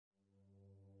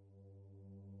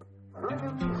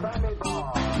William Sammy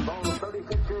Baugh, though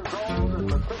 36 years old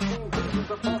and with 15 seasons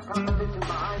of full competition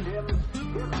behind him,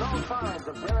 gives no signs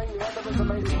of nearing the end of his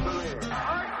amazing career.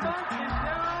 Art Monk is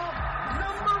now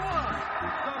number one,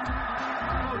 the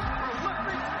most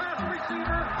prolific pass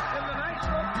receiver in the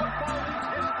National Football League's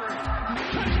history.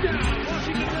 Touchdown,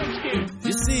 Washington Redskins.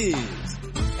 This is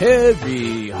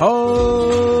Heavy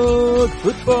Hog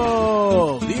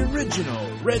Football, the original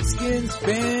Redskins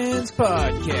fans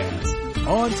podcast.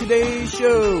 On today's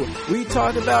show, we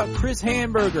talk about Chris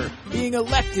Hamburger being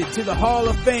elected to the Hall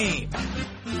of Fame.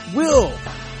 Will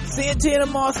Santana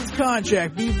Moss's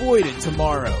contract be voided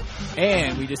tomorrow?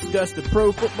 And we discuss the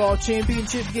Pro Football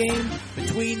Championship game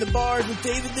between the bars with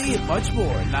David Lee and much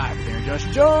more. Live with Aaron Josh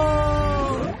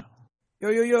John.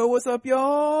 Yo, what's up,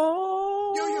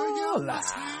 y'all? Yo,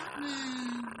 what's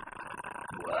happening?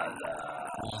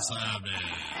 What's happening?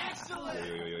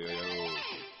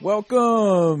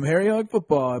 Welcome, Harry Hog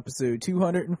Football, episode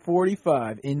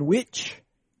 245, in which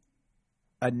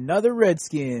another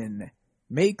Redskin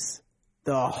makes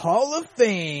the Hall of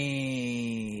Fame.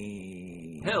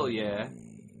 Hell yeah.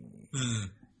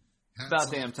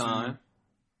 About damn time.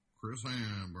 Chris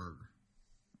Hamburger.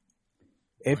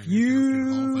 If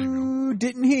you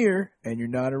didn't hear, and you're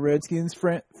not a Redskins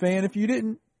fan if you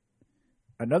didn't,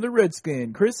 another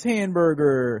Redskin, Chris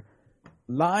Hamburger,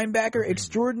 linebacker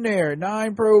extraordinaire,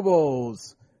 9 Pro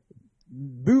Bowls,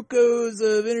 bucos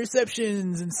of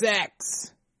interceptions and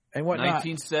sacks, and whatnot.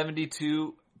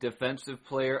 1972 Defensive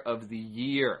Player of the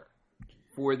Year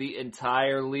for the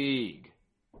entire league.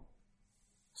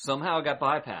 Somehow got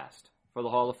bypassed for the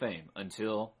Hall of Fame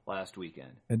until last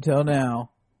weekend. Until now.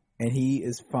 And he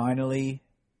is finally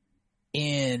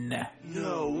in.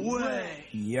 No way.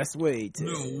 Yes, wait.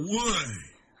 No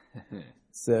way.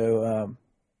 So,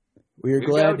 we are Good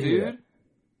glad go, to hear dude.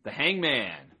 The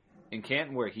Hangman in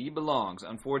Canton, where he belongs.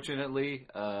 Unfortunately,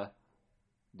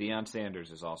 Deion Sanders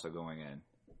is also going in.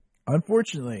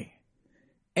 Unfortunately.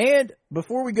 And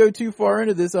before we go too far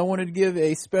into this, I wanted to give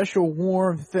a special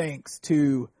warm thanks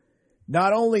to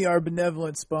not only our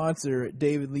benevolent sponsor,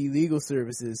 David Lee Legal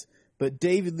Services, but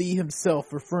David Lee himself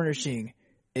for furnishing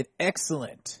an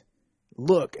excellent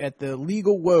look at the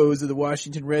legal woes of the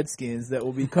Washington Redskins that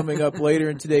will be coming up later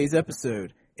in today's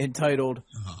episode, entitled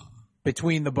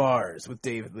Between the Bars with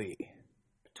David Lee.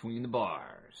 Between the Bars.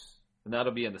 And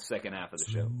that'll be in the second half of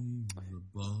the show.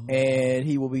 And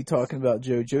he will be talking about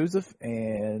Joe Joseph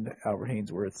and Albert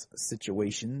Haynesworth's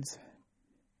situations.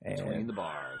 Between And the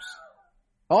Bars.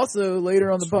 also,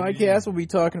 later on the podcast, we'll be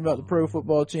talking about the Pro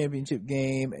Football Championship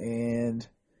game and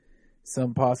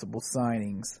some possible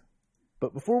signings.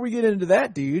 But before we get into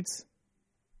that, dudes,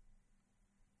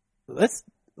 let's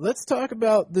talk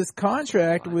about this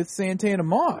contract with Santana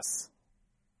Moss.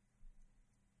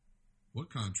 What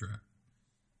contract?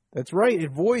 That's right,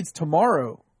 it voids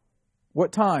tomorrow.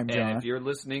 What time, John? And if you're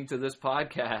listening to this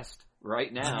podcast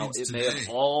right now, means it may have today.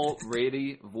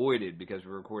 already voided because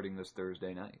we're recording this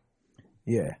Thursday night.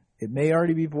 Yeah, it may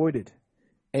already be voided.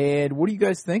 And what do you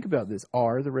guys think about this?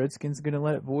 Are the Redskins going to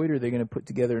let it void, or are they going to put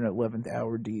together an 11th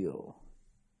hour deal?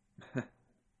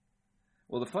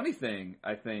 Well, the funny thing,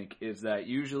 I think, is that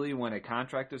usually when a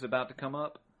contract is about to come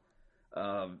up,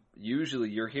 usually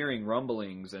you're hearing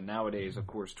rumblings, and nowadays, of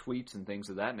course, tweets and things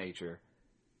of that nature,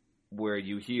 where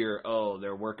you hear, oh,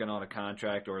 they're working on a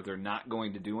contract or they're not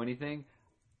going to do anything.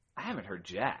 I haven't heard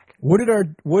jack. What did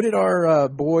our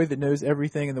boy that knows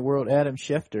everything in the world, Adam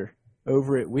Schefter,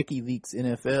 over at WikiLeaks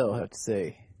NFL, have to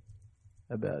say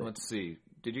about it? Let's see.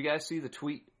 Did you guys see the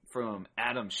tweet from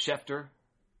Adam Schefter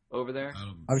over there?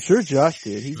 I'm sure Josh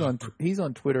did. He's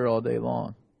on Twitter all day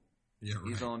long. Yeah, right.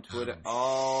 He's on Twitter Adam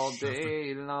all Schefter.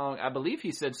 day long. I believe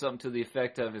he said something to the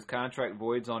effect of his contract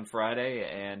voids on Friday,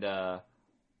 and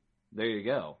there you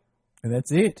go. And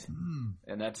that's it.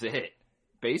 And that's it.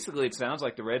 Basically, it sounds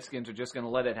like the Redskins are just going to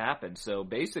let it happen. So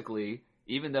basically,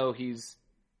 even though he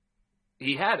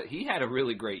had a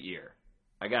really great year,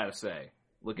 I got to say,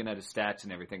 looking at his stats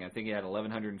and everything, I think he had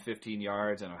 1,115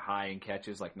 yards and a high in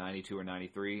catches, like 92 or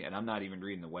 93. And I'm not even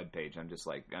reading the webpage.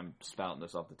 I'm spouting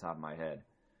this off the top of my head.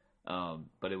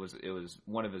 But it was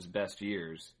one of his best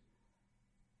years.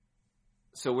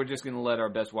 So we're just going to let our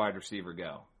best wide receiver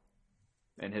go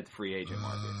and hit the free agent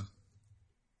market.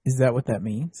 Is that what that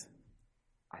means?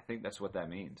 I think that's what that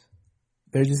means.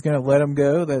 They're just going to let him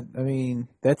go?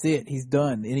 That's it. He's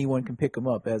done. Anyone can pick him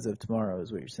up as of tomorrow,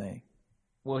 is what you're saying.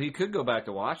 Well, he could go back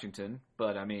to Washington,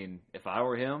 but if I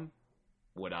were him,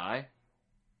 would I?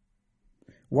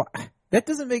 Why? That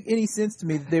doesn't make any sense to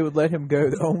me that they would let him go,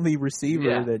 the only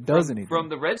receiver that does anything. From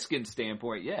the Redskins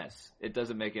standpoint, yes. It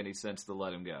doesn't make any sense to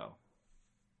let him go.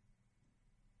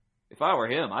 If I were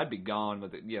him, I'd be gone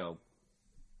with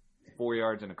 4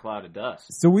 yards in a cloud of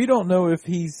dust. So we don't know if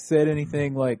he's said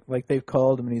anything like they've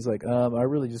called him and he's like, I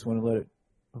really just want to let it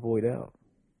void out.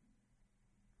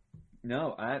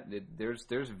 No,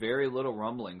 there's very little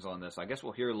rumblings on this. I guess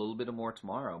we'll hear a little bit more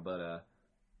tomorrow, but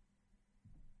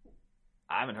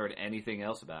I haven't heard anything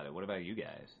else about it. What about you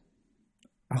guys?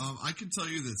 I can tell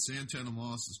you that Santana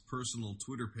Moss's personal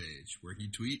Twitter page, where he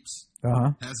tweets,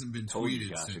 hasn't been Told you tweeted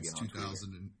Josh would since get on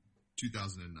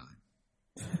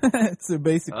 2009. So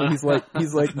basically, he's like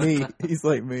me. He's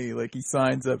like me. Like he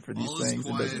signs up for these All is things.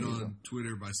 and quiet doesn't use on them.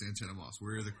 Twitter by Santana Moss.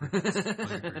 Where are the crickets? Play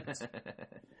the crickets.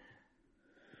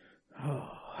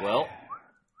 Well,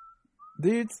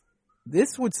 Dudes,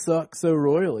 this would suck so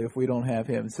royally if we don't have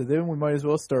him. So then we might as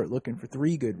well start looking for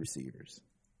 3 good receivers.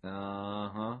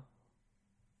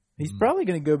 He's probably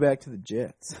going to go back to the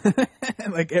Jets,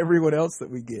 like everyone else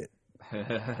that we get.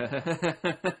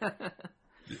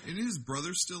 And his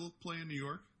brother still play in New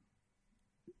York?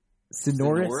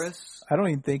 Sonoris? I don't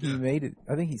even think he Yeah. made it.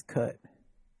 I think he's cut.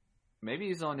 Maybe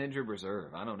he's on injured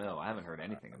reserve. I don't know. I haven't heard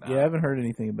anything about Yeah, I it. haven't heard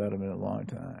anything about him in a long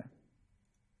time.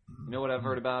 You know what I've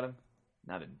heard about him?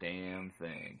 Not a damn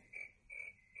thing.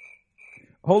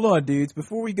 Hold on, dudes.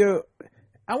 Before we go,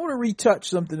 I want to retouch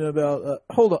something about.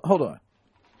 Hold on.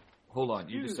 Hold on.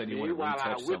 You just said you want to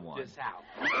retouch someone.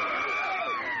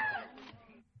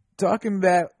 Talking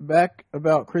back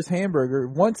about Chris Hamburger.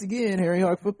 Once again, Harry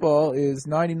Hawk Football is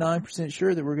 99%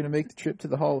 sure that we're going to make the trip to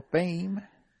the Hall of Fame.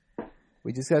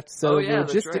 We just have to settle the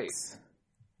that's logistics.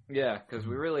 right. Yeah, because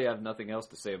we really have nothing else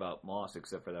to say about Moss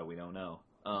except for that we don't know.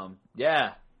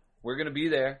 Yeah, we're going to be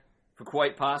there for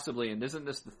quite possibly, and isn't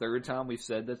this the third time we've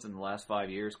said this in the last 5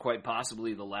 years? Quite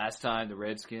possibly the last time the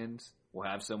Redskins will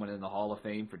have someone in the Hall of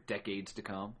Fame for decades to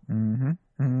come. Mm-hmm.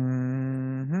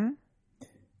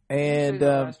 Did we And say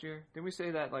that last year? Did we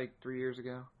say that like 3 years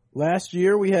ago? last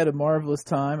year we had a marvelous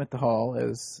time at the Hall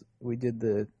as we did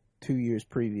the 2 years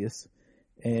previous.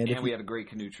 And And we had a great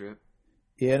canoe trip.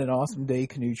 Yeah, and an awesome day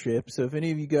canoe trip. So if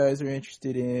any of you guys are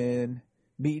interested in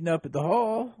meeting up at the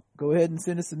Hall, go ahead and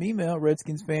send us an email,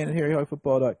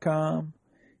 redskinsfan@harryhogfootball.com.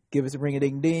 Give us a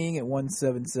ring-a-ding-ding at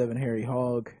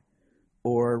 177-HarryHog,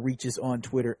 or reach us on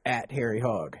Twitter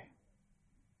 @HarryHog.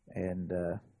 And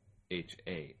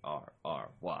Harry.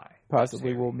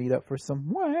 possibly we'll meet up for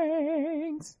some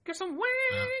wings. Get some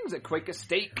wings at Quaker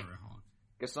Steak. Harry Hawk.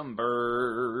 Get some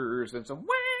burgers and some wings.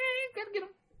 Gotta get them.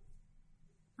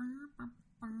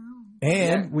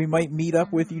 And we might meet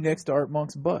up with you next to Art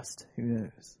Monk's bust. Who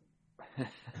knows?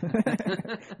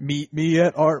 Meet me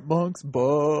at Art Monk's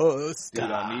bust.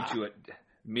 Dude,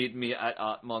 meet me at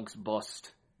Art Monk's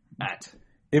bust at.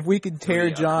 If we could tear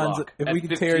 3 John's, o'clock if at we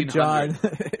could tear 1500. John,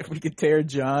 if we could tear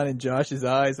John and Josh's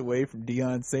eyes away from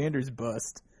Deion Sanders'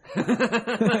 bust.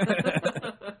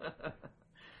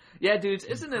 Yeah, dudes,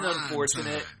 isn't it Prime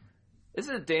unfortunate? time.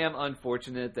 Isn't it damn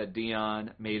unfortunate that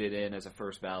Deion made it in as a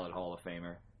first ballot Hall of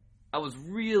Famer? I was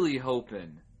really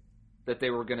hoping that they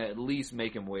were going to at least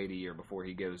make him wait a year before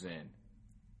he goes in.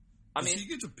 Does he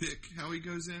get to pick how he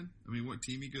goes in? I mean, what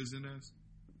team he goes in as?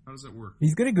 How does that work?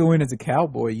 He's going to go in as a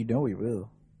Cowboy. You know he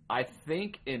will. I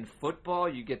think in football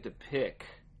you get to pick.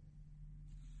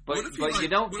 But What if he, you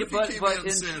don't what get if he but came but out and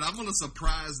in said, "I'm going to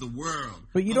surprise the world"?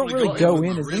 But you I'm don't gonna really go with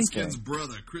in my as Redskins anything.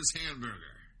 brother, Chris Hamburger.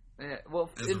 well,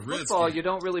 As in a football, Redskin. you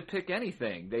don't really pick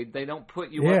anything. They don't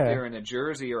put you Yeah. up there in a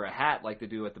jersey or a hat like they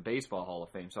do at the Baseball Hall of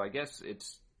Fame. So I guess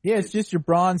it's Yeah, it's just your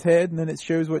bronze head, and then it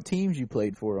shows what teams you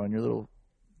played for on your little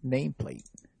nameplate.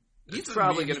 he's doesn't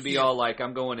probably mean going to he be can't- all like,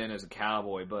 I'm going in as a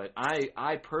Cowboy. But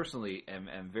I personally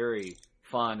am very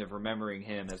fond of remembering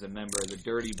him as a member of the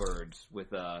Dirty Birds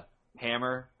with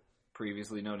Hammer,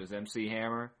 previously known as MC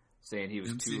Hammer, saying he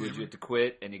was MC too Hammer? legit to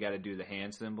quit, and you got to do the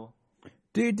hand symbol.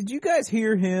 Dude, did you guys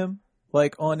hear him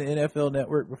like on the NFL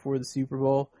Network before the Super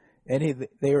Bowl? And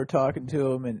they were talking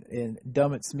to him, and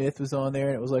Dummett Smith was on there,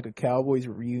 and it was like a Cowboys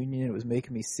reunion. It was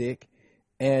making me sick.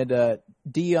 And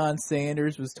Deion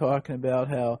Sanders was talking about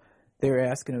how they were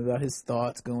asking him about his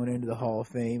thoughts going into the Hall of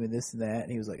Fame and this and that.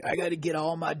 And he was like, I got to get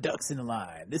all my ducks in a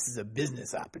line. This is a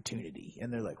business opportunity.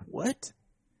 And they're like, what?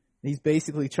 And he's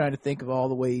basically trying to think of all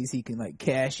the ways he can like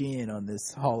cash in on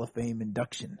this Hall of Fame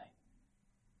induction.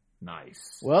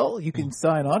 Nice. Well, you can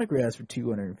sign autographs for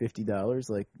 $250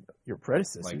 like your Like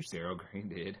predecessors. Darryl Green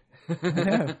did.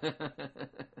 Yeah.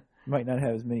 Might not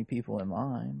have as many people in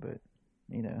line, but,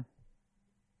 you know.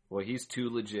 Well, he's too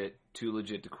legit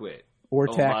to quit. Or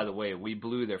Oh, tack. by the way, we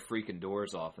blew their freaking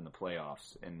doors off in the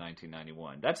playoffs in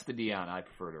 1991. That's the Deion I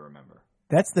prefer to remember.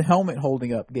 That's the helmet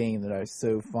holding up game that I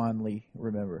so fondly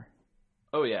remember.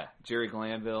 Oh, yeah. Jerry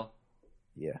Glanville.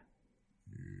 Yeah.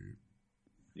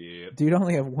 Yeah. Dude, I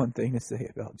only have one thing to say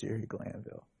about Jerry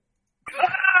Glanville.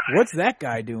 What's that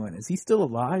guy doing? Is he still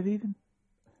alive even?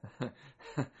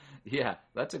 Yeah,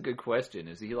 that's a good question.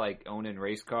 Is he like owning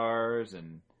race cars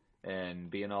and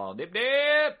being all dip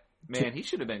dip? Man, he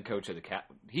should have been coach of the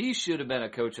He should have been a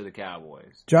coach of the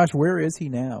Cowboys. Josh, where is he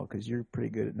now? Because you're pretty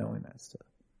good at knowing that stuff.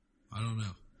 I don't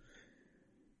know.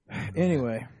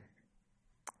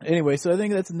 Anyway, so I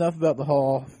think that's enough about the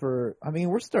Hall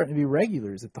we're starting to be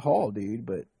regulars at the Hall, dude,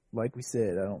 but like we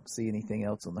said, I don't see anything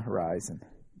else on the horizon.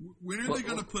 When are they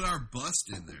going to put our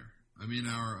bust in there? I mean,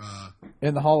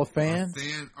 in the Hall of Fans?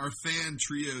 Our fan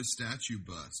trio statue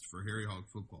bust for Harry Hog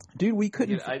football. Dude, we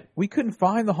couldn't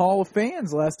find the Hall of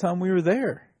Fans last time we were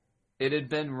there. It had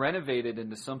been renovated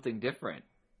into something different.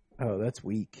 Oh, that's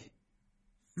weak.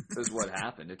 That's what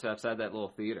happened. It's outside that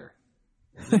little theater.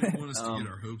 They want us to get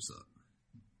our hopes up.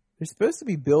 They're supposed to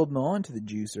be building on to the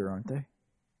juicer, aren't they?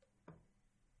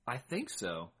 I think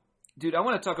so. Dude, I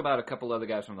want to talk about a couple other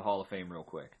guys from the Hall of Fame real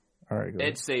quick. All right, go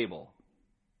Ed Sable,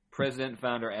 president and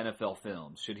founder of NFL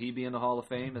Films. Should he be in the Hall of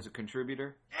Fame as a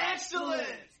contributor? Excellent!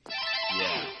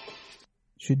 Yeah.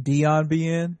 Should Dion be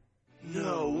in?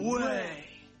 No way!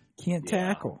 Can't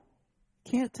tackle.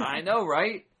 I know,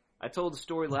 right? I told the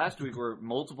story last week where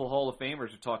multiple Hall of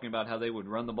Famers are talking about how they would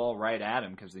run the ball right at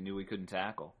him because they knew he couldn't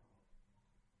tackle.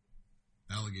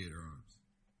 Alligator arms.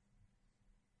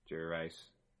 Jerry Rice.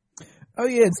 Oh,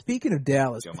 yeah, and speaking of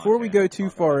Dallas, before we go too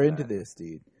far into this,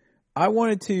 dude, I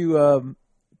wanted to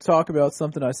talk about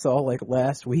something I saw like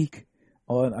last week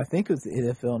on, I think it was the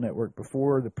NFL Network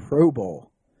before the Pro Bowl.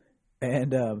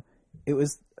 And it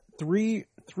was three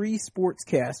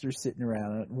sportscasters sitting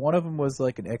around. One of them was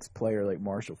like an ex-player like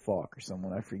Marshall Faulk or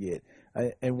someone, I forget.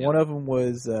 And one of them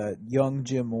was young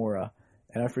Jim Mora,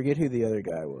 and I forget who the other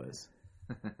guy was.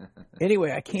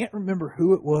 Anyway, I can't remember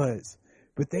who it was,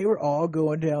 but they were all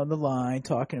going down the line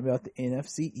talking about the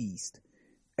NFC East.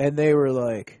 And they were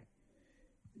like,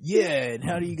 yeah, and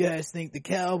how do you guys think the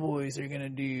Cowboys are going to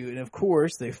do? And of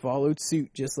course, they followed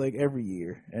suit just like every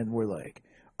year. And we're like,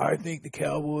 I think the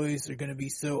Cowboys are going to be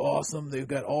so awesome. They've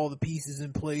got all the pieces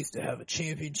in place to have a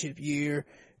championship year.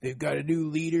 They've got a new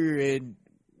leader and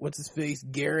what's-his-face,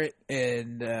 Garrett,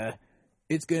 and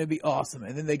it's going to be awesome.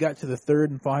 And then they got to the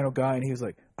third and final guy, and he was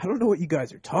like, I don't know what you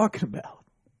guys are talking about.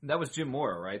 That was Jim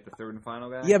Mora, right? The third and final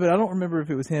guy? Yeah, but I don't remember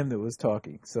if it was him that was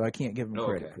talking, so I can't give him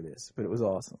credit for this. But it was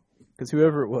awesome. Because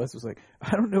whoever it was like,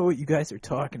 I don't know what you guys are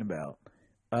talking about.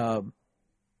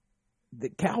 The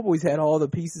Cowboys had all the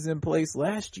pieces in place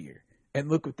last year, and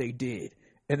look what they did.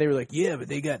 And they were like, yeah, but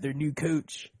they got their new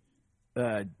coach,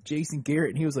 Jason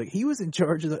Garrett, and he was like, he was in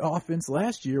charge of the offense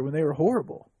last year when they were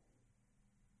horrible.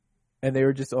 And they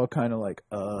were just all kind of like,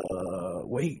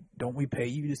 wait, don't we pay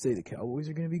you to say the Cowboys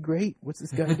are going to be great? What's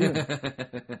this guy doing?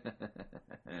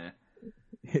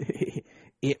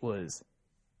 It was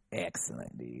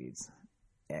excellent, dudes.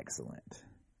 Excellent.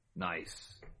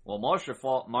 Nice. Well,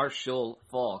 Marshall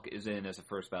Faulk is in as a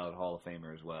first ballot Hall of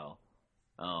Famer as well.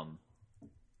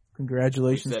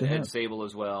 Congratulations to him. Ed Sable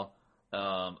as well. Who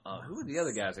are the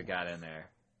other guys that got in there?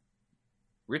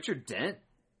 Richard Dent?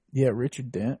 Yeah,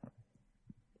 Richard Dent.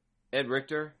 Ed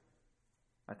Richter,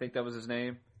 I think that was his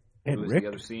name. Ed who was Richter. the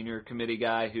other senior committee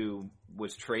guy who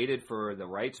was traded for the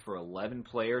rights for 11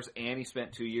 players, and he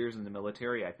spent 2 years in the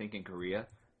military, I think in Korea,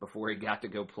 before he got to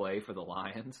go play for the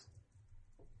Lions.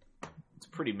 It's a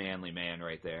pretty manly man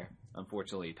right there.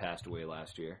 Unfortunately, he passed away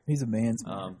last year. He's a man's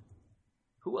man.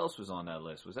 Who else was on that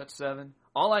list? Was that 7?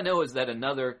 All I know is that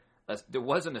there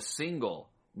wasn't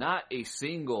not a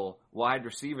single wide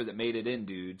receiver that made it in,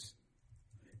 dudes.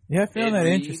 Yeah, I found that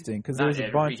interesting because there's a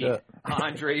bunch of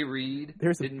Andre Reed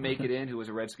didn't make it in, who was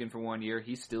a Redskin for 1 year.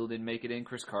 He still didn't make it in.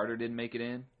 Chris Carter didn't make it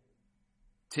in.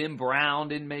 Tim Brown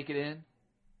didn't make it in.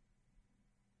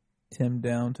 Tim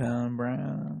Downtown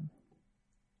Brown.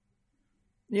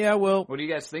 Yeah, well, what do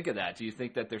you guys think of that? Do you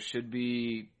think that there should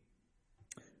be?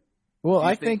 Well,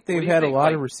 I think they've had a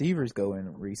lot of receivers go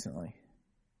in recently,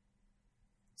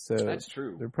 so that's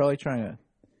true. They're probably trying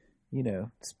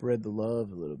to, spread the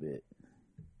love a little bit.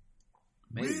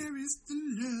 Maybe. Where is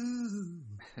the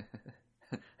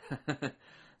love?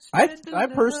 I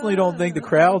personally don't think the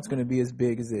crowd's going to be as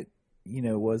big as it,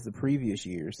 was the previous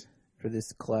years for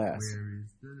this class. Where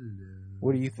is the love?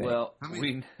 What do you think? Well, how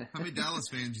many Dallas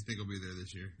fans do you think will be there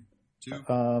this year?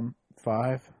 2?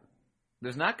 5.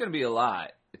 There's not going to be a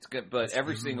lot. It's good, but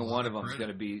every single one of them is going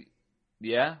to be.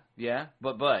 Yeah.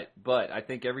 But I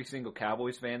think every single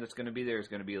Cowboys fan that's going to be there is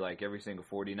going to be like every single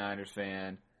 49ers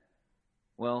fan.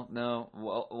 Well, no.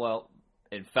 Well,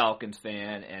 and Falcons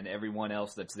fan and everyone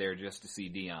else that's there just to see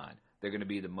Dion. They're going to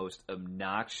be the most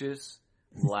obnoxious,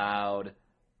 loud,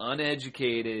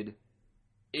 uneducated,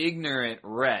 ignorant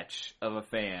wretch of a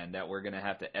fan that we're going to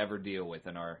have to ever deal with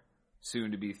in our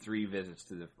soon-to-be 3 visits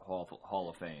to the Hall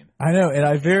of Fame. I know, and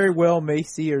I very well may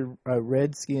see a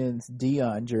Redskins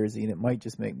Dion jersey, and it might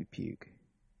just make me puke.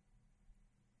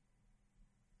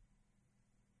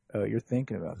 Oh, you're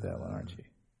thinking about that one, aren't you?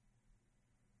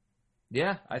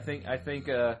 Yeah, I think.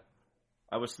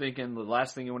 I was thinking the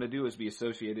last thing you want to do is be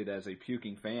associated as a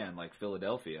puking fan like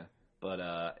Philadelphia. But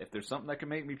if there's something that can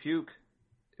make me puke,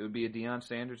 it would be a Deion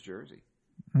Sanders jersey.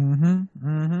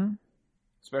 Mm-hmm.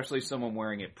 Especially someone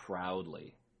wearing it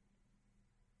proudly.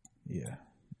 Yeah.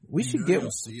 We should get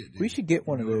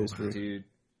one of those. Dude,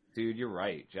 you're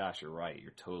right. Josh, you're right.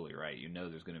 You're totally right. You know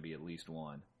there's going to be at least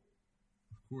one.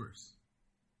 Of course.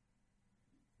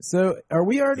 So, are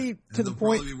we already to the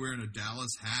point? Probably be wearing a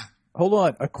Dallas hat. Hold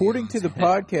on. According to the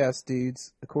podcast,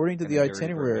 dudes, according to the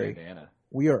itinerary,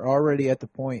 we are already at the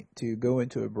point to go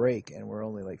into a break, and we're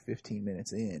only like 15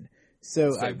 minutes in.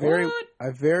 So I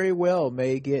very well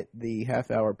may get the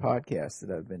half-hour podcast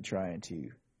that I've been trying to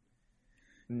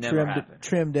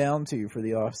trim down to for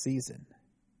the off season.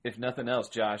 If nothing else,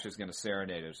 Josh is going to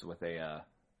serenade us with a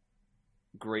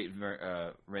great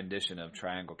rendition of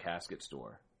Triangle Casket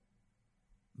Store.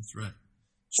 That's right.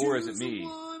 Or is it me?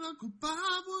 Uncle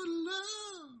Bob would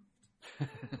love.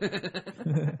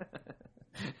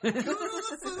 Go to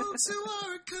the folks who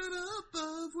are cut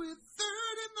above with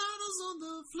 30 models on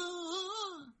the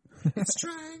floor. It's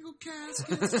Triangle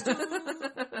Casket Store.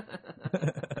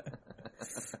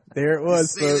 There it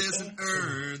was, say folks. There's an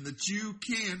urn that you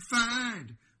can't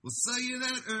find. We'll sell you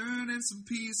that urn and some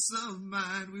peace of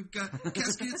mind. We've got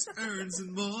caskets, urns,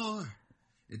 and more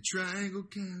at Triangle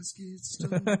Casket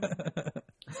Store.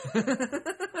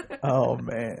 Oh,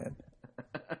 man.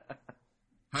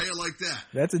 How you like that?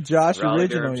 That's a Josh Raleigh,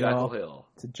 original, Durham, y'all. Chapel Hill.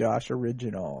 It's a Josh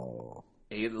original.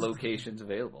 8 locations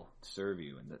available to serve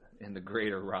you in the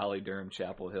greater Raleigh, Durham,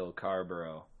 Chapel Hill,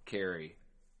 Carborough, Cary.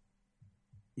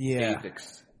 Yeah.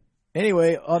 Apex.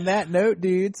 Anyway, on that note,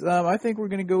 dudes, I think we're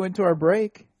going to go into our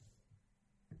break.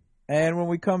 And when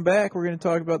we come back, we're going to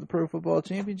talk about the Pro Football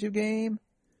Championship game,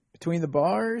 Between the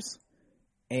Bars,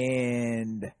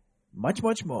 and much,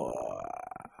 much more.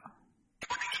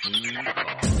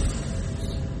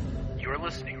 You're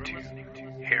listening to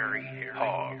Harry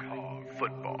Hog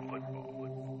Football.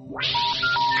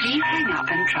 Please hang up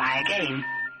and try again.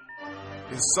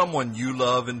 Is someone you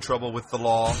love in trouble with the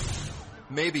law?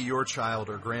 Maybe your child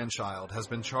or grandchild has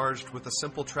been charged with a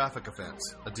simple traffic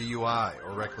offense, a DUI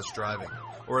or reckless driving,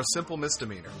 or a simple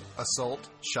misdemeanor, assault,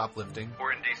 shoplifting,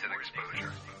 Or indecent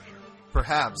exposure.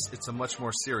 Perhaps it's a much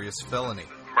more serious felony,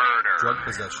 Murder. drug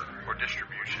possession, Or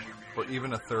distribution. or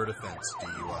even a third offense,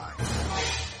 DUI.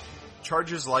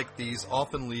 Charges like these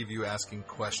often leave you asking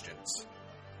questions.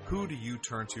 Who do you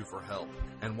turn to for help,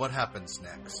 and what happens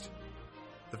next?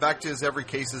 The fact is, every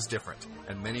case is different,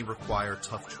 and many require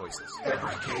tough choices.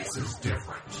 Every case is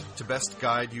different. To best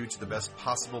guide you to the best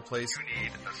possible place, You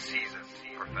need a seasoned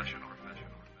professional.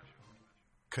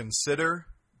 consider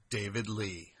David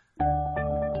Lee.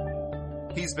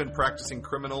 He's been practicing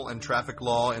criminal and traffic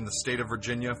law in the state of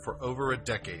Virginia for over a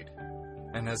decade,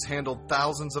 and has handled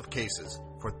thousands of cases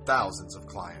for thousands of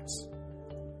clients.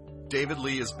 David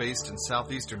Lee is based in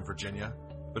southeastern Virginia,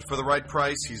 but for the right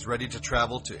price, he's ready to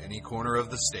travel to any corner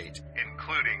of the state.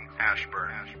 Including Ashburn.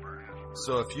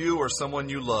 So if you or someone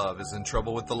you love is in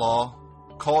trouble with the law,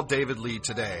 call David Lee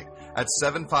today at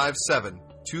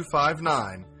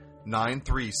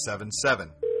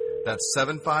 757-259-9377. That's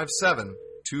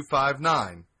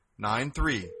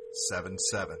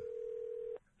 757-259-9377.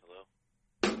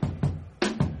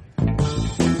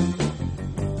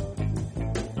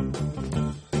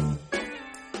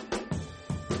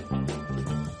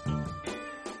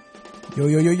 Yo,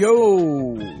 yo, yo,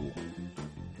 yo.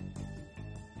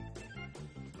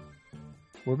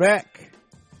 We're back.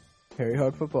 Harry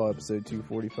Hog Football, episode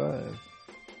 245.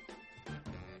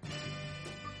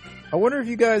 I wonder if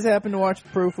you guys happened to watch the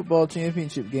Pro Football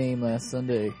Championship game last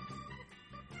Sunday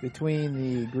between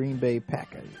the Green Bay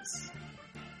Packers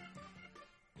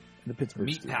and the Pittsburgh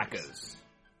Meat Steelers. Packers.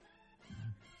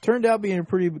 Turned out being a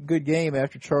pretty good game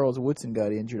after Charles Woodson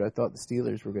got injured. I thought the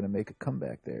Steelers were going to make a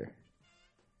comeback there.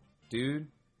 Dude,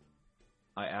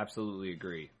 I absolutely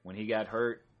agree. When he got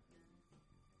hurt,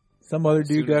 Some other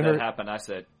dude got hurt. That happened. I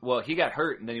said, "Well, he got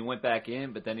hurt, and then he went back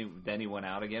in, but then he went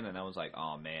out again." And I was like,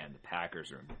 "Oh man, the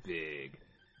Packers are in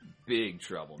big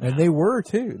trouble now." And they were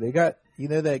too. They got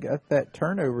they got that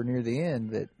turnover near the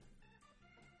end that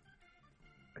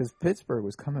because Pittsburgh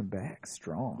was coming back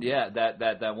strong. Yeah,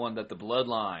 that one that the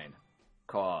bloodline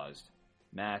caused,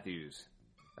 Matthews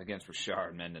against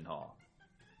Rashard Mendenhall.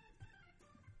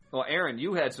 Well, Aaron,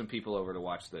 you had some people over to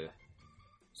watch the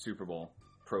Super Bowl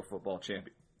Pro Football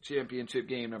Championship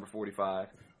game number 45.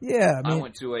 Yeah, I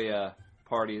went to a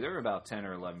party. There were about 10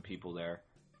 or 11 people there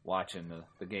watching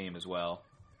the game as well.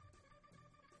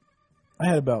 I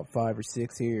had about 5 or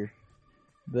 6 here.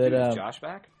 But Dude, is Josh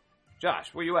back?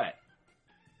 Josh, where you at?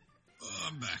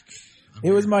 I'm back.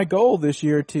 It was my goal this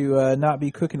year to not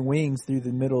be cooking wings through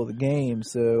the middle of the game,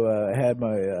 so I had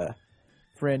my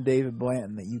friend David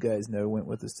Blanton, that you guys know, went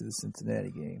with us to the Cincinnati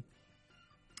game.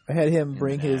 I had him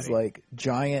bring his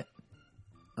giant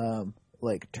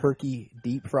turkey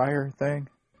deep fryer thing.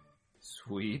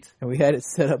 Sweet. And we had it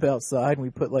set up outside, and we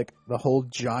put the whole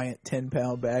giant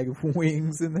 10-pound bag of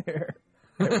wings in there.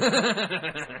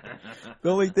 The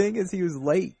only thing is he was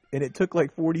late, and it took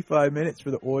 45 minutes for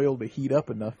the oil to heat up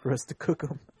enough for us to cook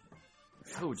them.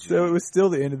 Oh, so it was still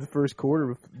the end of the first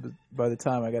quarter by the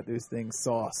time I got those things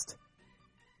sauced.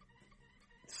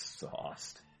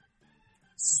 Sauced.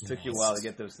 Took you a while to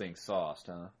get those things sauced,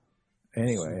 huh?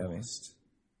 Anyway,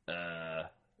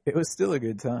 it was still a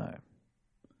good time.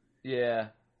 Yeah.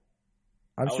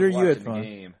 I'm sure you had fun.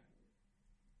 Game.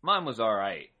 Mine was all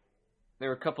right. There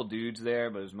were a couple dudes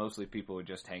there, but it was mostly people who were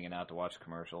just hanging out to watch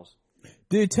commercials.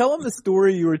 Dude, tell them the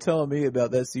story you were telling me about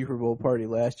that Super Bowl party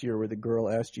last year where the girl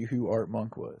asked you who Art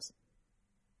Monk was.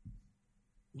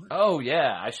 Oh,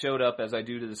 yeah. I showed up as I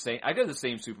do to the same... I go to the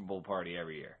same Super Bowl party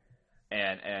every year.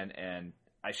 And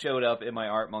I showed up in my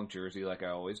Art Monk jersey like I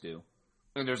always do.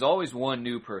 And there's always one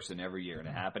new person every year, and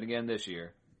it happened again this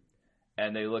year.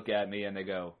 And they look at me and they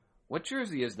go, "What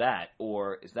jersey is that?"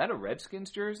 Or, "Is that a Redskins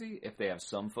jersey?" If they have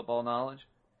some football knowledge.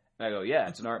 And I go, "Yeah,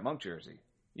 it's an Art Monk jersey.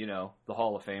 You know, the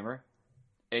Hall of Famer."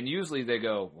 And usually they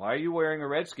go, "Why are you wearing a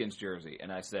Redskins jersey?"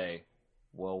 And I say,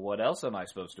 "Well, what else am I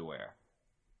supposed to wear?"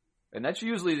 And that's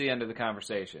usually the end of the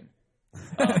conversation.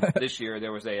 This year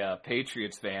there was a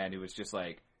Patriots fan who was just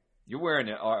like, "You're wearing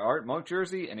an Art Monk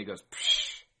jersey?" And he goes,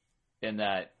 "Psh," in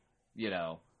that,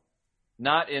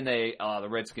 not in a, the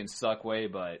Redskins suck way,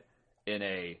 but in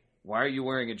a, why are you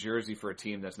wearing a jersey for a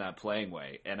team that's not playing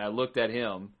way? And I looked at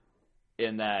him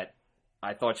in that,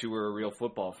 I thought you were a real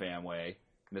football fan way,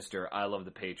 Mr. I love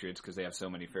the Patriots because they have so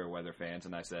many fair weather fans.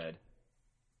 And I said,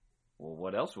 well,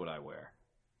 what else would I wear?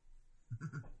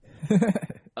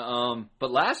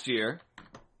 But last year,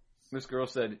 this girl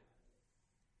said,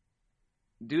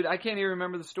 dude, I can't even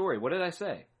remember the story. What did I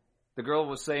say? The girl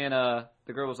was saying,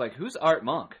 like, who's Art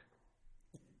Monk?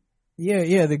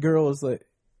 Yeah, the girl was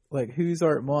like, who's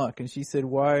Art Monk? And she said,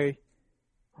 why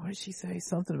did she say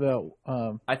something about,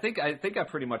 I think I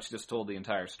pretty much just told the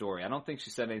entire story. I don't think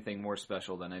she said anything more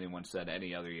special than anyone said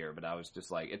any other year, but I was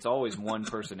just like, it's always one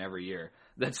person every year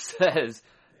that says,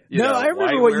 I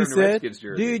remember what you said.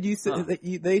 Dude, you said,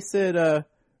 they said,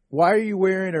 why are you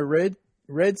wearing a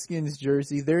Redskins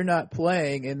jersey? They're not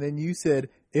playing. And then you said,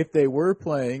 if they were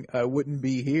playing, I wouldn't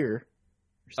be here.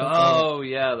 Oh,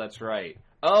 yeah, that's right.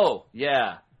 Oh,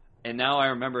 yeah. And now I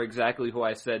remember exactly who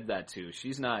I said that to.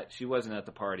 She wasn't at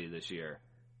the party this year.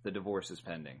 The divorce is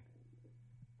pending.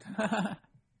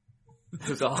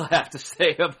 That's all I have to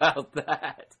say about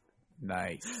that.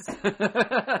 Nice.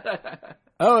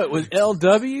 Oh, it was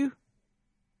LW?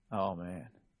 Oh, man.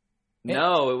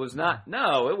 No, it was not.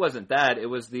 No, it wasn't that. It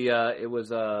was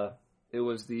the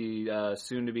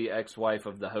soon-to-be ex-wife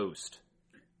of the host,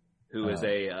 who is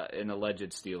an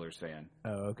alleged Steelers fan.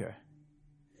 Oh, okay.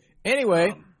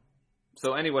 Anyway.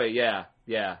 Yeah,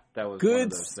 that was good one of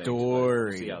those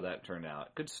story. Things. See how that turned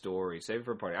out. Good story. Save it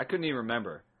for a party. I couldn't even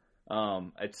remember.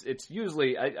 It's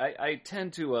usually I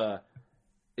tend to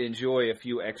enjoy a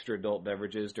few extra adult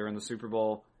beverages during the Super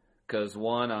Bowl because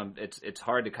one, it's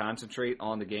hard to concentrate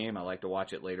on the game. I like to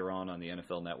watch it later on the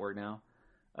NFL Network now,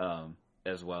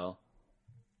 as well.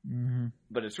 Mm-hmm.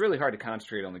 But it's really hard to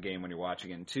concentrate on the game when you're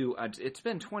watching it. And two, it's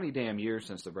been 20 damn years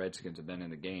since the Redskins have been in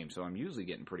the game, so I'm usually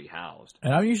getting pretty housed.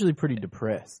 And I'm usually pretty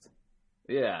depressed.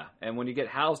 Yeah, and when you get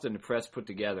housed and depressed put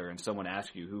together and someone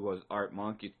asks you who was Art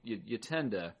Monk, you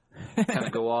tend to kind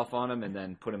of go off on him and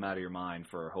then put him out of your mind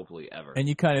for hopefully ever. And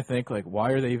you kind of think, like, why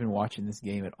are they even watching this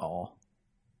game at all?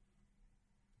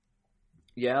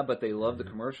 Yeah, but they love the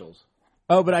commercials.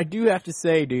 Oh, but I do have to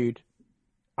say, dude,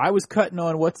 I was cutting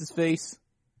on what's-his-face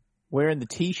wearing the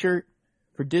T-shirt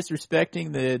for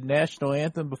disrespecting the national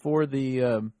anthem before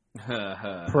the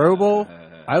Pro Bowl.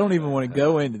 I don't even want to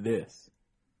go into this.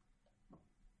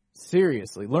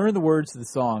 Seriously, learn the words to the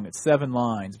song. It's 7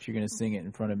 lines if you're going to sing it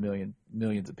in front of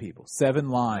millions of people. 7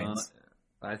 lines.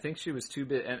 I think she was too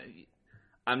big. And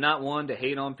I'm not one to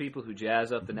hate on people who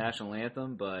jazz up the national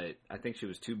anthem, but I think she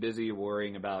was too busy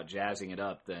worrying about jazzing it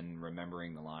up than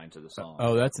remembering the lines of the song.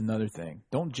 Oh, that's another thing.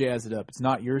 Don't jazz it up. It's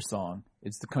not your song.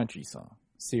 It's the country song.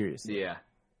 Seriously. Yeah.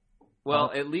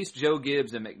 Well, at least Joe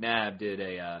Gibbs and McNabb did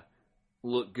a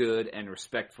look good and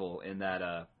respectful in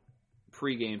that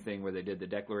pregame thing where they did the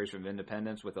Declaration of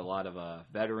Independence with a lot of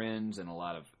veterans and a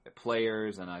lot of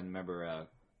players. And I remember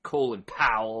Colin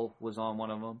Powell was on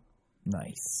one of them.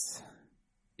 Nice.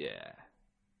 Yeah.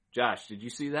 Josh, did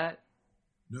you see that?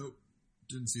 Nope.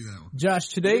 Didn't see that one. Josh,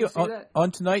 today You didn't see that?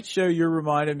 on tonight's show, you're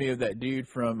reminding me of that dude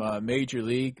from Major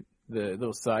League, the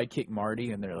little sidekick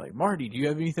Marty, and they're like, Marty, do you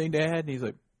have anything to add? And he's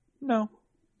like, no.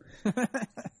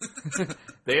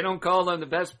 They don't call him the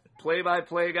best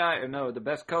play-by-play guy, or no, the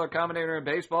best color commentator in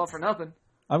baseball for nothing.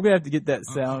 I'm gonna have to get that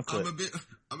sound clip.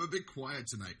 I'm a bit quiet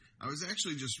tonight. I was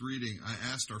actually just reading. I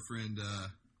asked our friend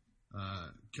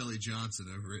Kelly Johnson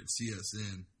over at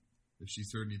CSN if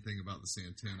she's heard anything about the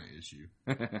Santana issue,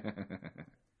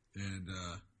 and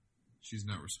she's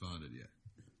not responded yet.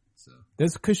 So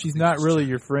That's because she's not really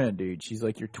your friend, dude. She's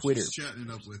like your Twitter. She's chatting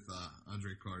it up with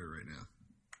Andre Carter right now.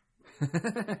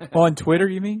 On Twitter,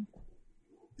 you mean?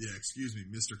 Yeah, excuse me,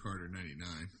 Mr. Carter 99.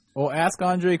 Well, ask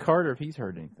Andre Carter if he's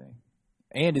heard anything.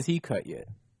 And is he cut yet?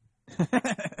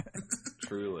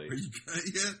 Truly. Are you cut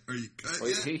yet? Are you cut Well,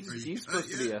 yet? he's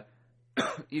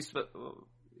supposed to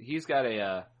be he's got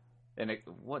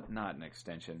not an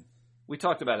extension. We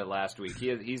talked about it last week.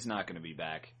 He's not going to be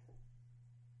back.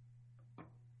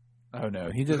 Oh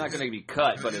no, He's not going to be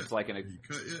cut, but it's like Are you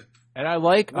cut yet? And I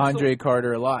like Andre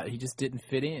Carter a lot. He just didn't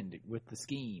fit in with the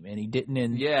scheme, and he didn't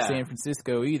in San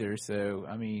Francisco either. So,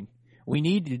 I mean, we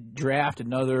need to draft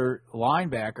another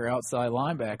linebacker, outside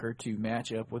linebacker, to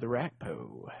match up with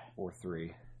Arakpo. Or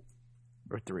three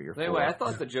or four. Anyway, I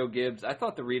thought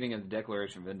the reading of the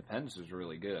Declaration of Independence was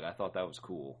really good. I thought that was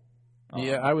cool.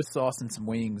 Yeah, I was saucing some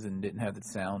wings and didn't have the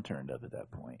sound turned up at that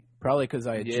point. Probably because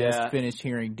I had just finished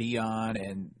hearing Dion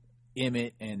and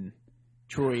Emmett and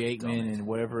Troy Aikman and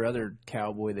whatever other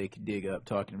cowboy they could dig up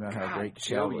talking about how great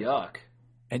Joe Cowboy. Yuck.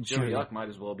 And Joe Yuck might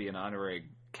as well be an honorary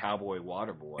cowboy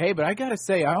water boy. Hey, but I gotta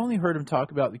say, I only heard him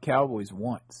talk about the Cowboys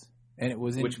once, and it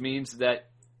was which means that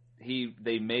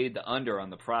they made the under on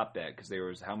the prop bet because there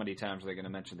was how many times are they going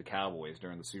to mention the Cowboys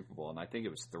during the Super Bowl, and I think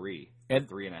it was 3.5 or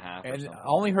something. I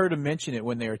only heard him mention it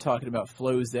when they were talking about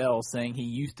Flozell saying he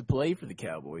used to play for the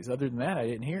Cowboys. Other than that, I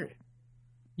didn't hear it.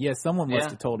 Yeah, someone must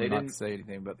have told him not to say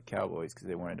anything about the Cowboys because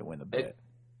they wanted to win the bet.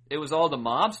 It was all the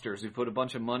mobsters who put a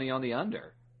bunch of money on the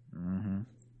under. Mm-hmm.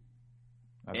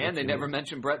 And they never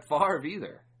mentioned Brett Favre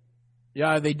either.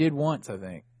 Yeah, they did once, I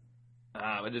think.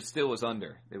 But it still was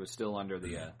under. It was still under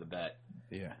the bet.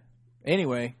 Yeah.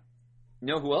 Anyway. You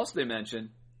know who else they mentioned?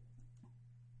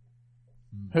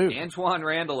 Who? Antoine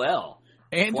Randall L.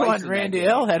 Antoine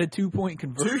Randall had a 2-point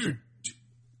conversion. Dude,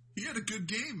 he had a good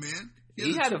game, man.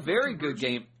 He had a very good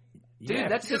game. Dude,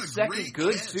 that's his second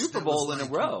good Super Bowl in a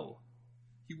row.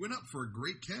 He went up for a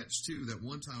great catch, too. That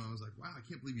one time I was like, wow, I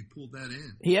can't believe he pulled that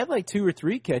in. He had like 2 or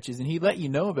 3 catches, and he let you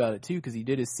know about it, too, because he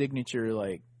did his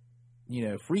signature,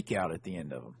 freak out at the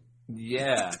end of them.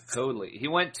 Yeah, totally. He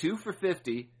went 2 for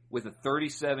 50 with a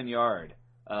 37-yard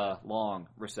long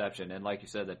reception, and like you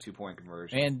said, that 2-point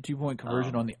conversion. And 2-point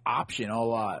conversion on the option,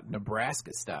 all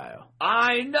Nebraska style.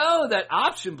 I know! That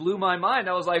option blew my mind.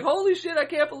 I was like, holy shit, I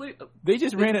can't believe... They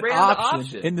just ran an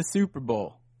option in the Super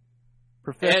Bowl.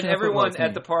 And everyone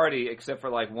at the party, except for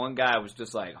one guy, was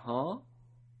just like, huh?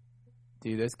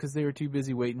 Dude, that's because they were too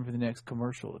busy waiting for the next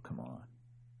commercial to come on.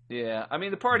 Yeah, I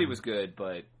mean, the party was good,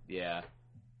 but yeah,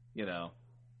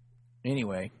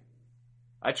 Anyway.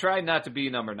 I tried not to be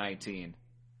number 19,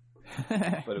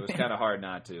 but it was kind of hard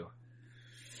not to.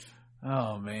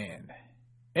 Oh, man.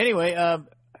 Anyway,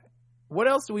 what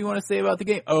else do we want to say about the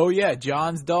game? Oh, yeah,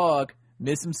 John's dog,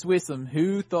 Miss him, Swiss him.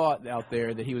 Who thought out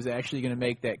there that he was actually going to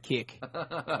make that kick?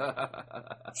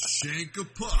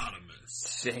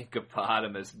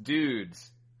 Shankopotamus.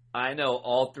 Dudes, I know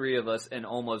all three of us and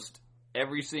almost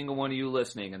every single one of you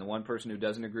listening, and the one person who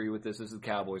doesn't agree with this is the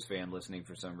Cowboys fan listening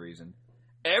for some reason.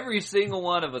 Every single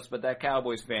one of us but that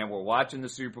Cowboys fan were watching the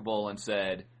Super Bowl and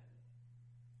said,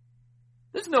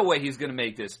 there's no way he's going to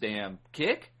make this damn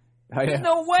kick. There's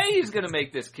no way he's going to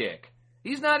make this kick.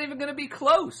 He's not even going to be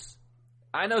close.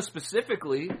 I know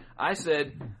specifically, I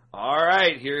said, all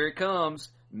right, here it comes.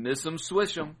 Miss him,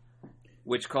 swish him.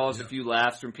 Which caused a few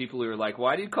laughs from people who were like,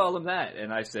 why do you call him that?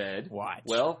 And I said, watch.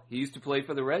 Well, he used to play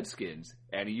for the Redskins,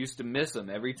 and he used to miss them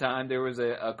every time there was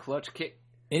a clutch kick.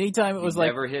 Anytime it was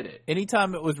never hit it.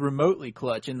 Anytime it was remotely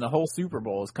clutch, and the whole Super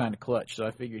Bowl was kind of clutch, so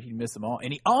I figured he'd miss them all.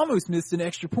 And he almost missed an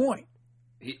extra point.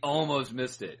 He almost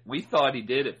missed it. We thought he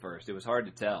did at first. It was hard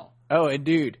to tell. Oh, and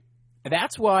dude,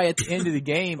 that's why at the end of the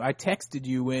game, I texted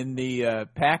you when the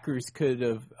Packers could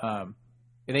have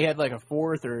they had like a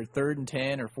 4th or 3rd and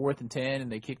 10 or 4th and 10,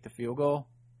 and they kicked the field goal.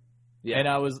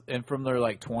 Yeah. And from their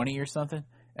like 20 or something,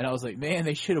 and I was like, man,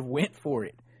 they should have went for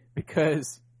it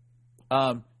because,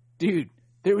 dude,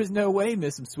 there was no way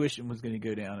Missum Swisham was going to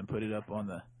go down and put it up on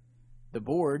the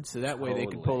board, so that way they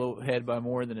could pull ahead by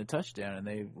more than a touchdown, and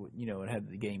they, had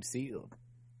the game sealed.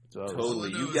 So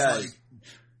Totally, you was guys. like,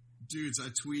 dudes, I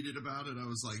tweeted about it. I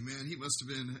was like, man, he must have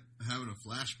been having a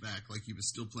flashback, like he was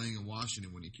still playing in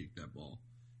Washington when he kicked that ball.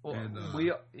 Well, And,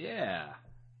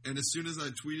 And as soon as I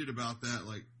tweeted about that,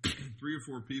 like 3 or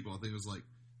 4 people, I think it was like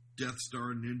Death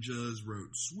Star Ninjas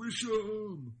wrote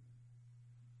Swisham.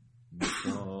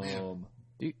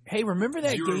 Dude, hey, remember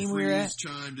that Zero game we were at?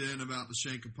 chimed in about the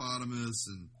Shankopotamus,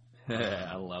 and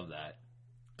I love that.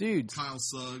 Dude, Kyle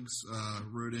Suggs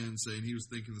wrote in saying he was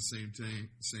thinking the same thing.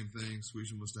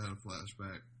 Swisham must have had a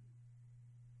flashback.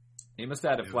 He must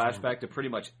have had a flashback to pretty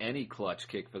much any clutch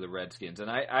kick for the Redskins. And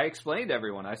I explained to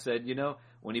everyone, I said,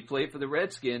 when he played for the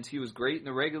Redskins, he was great in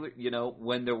the regular,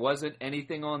 when there wasn't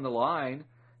anything on the line,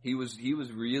 he was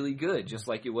really good, just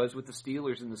like he was with the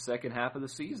Steelers in the second half of the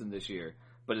season this year.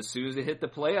 But as soon as it hit the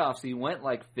playoffs, he went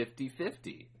like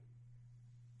 50-50.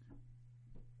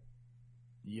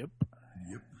 Yep.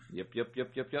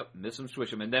 Miss him,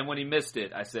 swish him. And then when he missed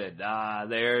it, I said,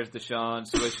 there's the Sean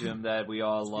Swisham that we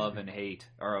all love and hate.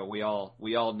 Or we all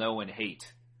know and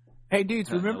hate. Hey, dudes,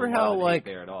 Not remember no how, love and like,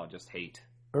 hate there at all, just hate.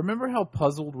 remember how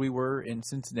puzzled we were in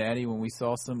Cincinnati when we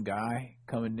saw some guy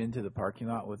coming into the parking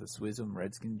lot with a Swisham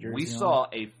Redskin jersey We on? saw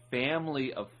a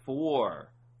family of 4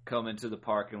 come into the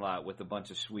parking lot with a bunch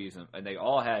of Swisham, and they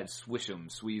all had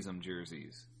Swisham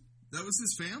jerseys. That was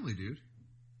his family, dude.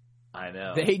 I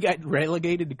know. They got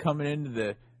relegated to coming into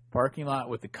the parking lot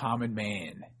with the common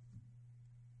man.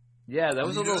 Yeah, that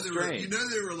was a little they strange.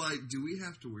 they were like, do we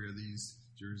have to wear these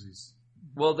jerseys?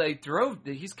 Well,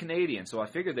 he's Canadian, so I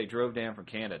figured they drove down from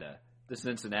Canada to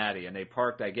Cincinnati, and they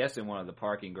parked, I guess, in one of the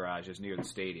parking garages near the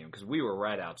stadium, because we were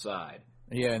right outside.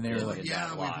 Yeah, and they were Yeah, like, in yeah, that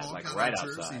we've line, all like got right our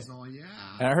outside. jerseys on, yeah.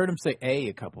 and I heard him say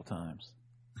a couple times.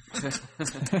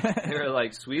 They were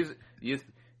like, "Sweez,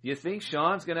 you think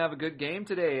Sean's going to have a good game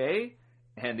today, eh?"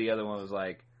 And the other one was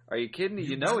like, "Are you kidding me?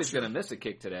 You know he's going to miss a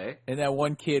kick today." And that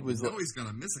one kid was You know he's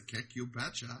gonna miss a kick, you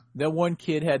betcha. that one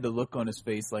kid had the look on his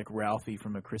face like Ralphie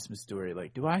from A Christmas Story,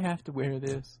 like, do I have to wear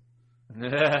this?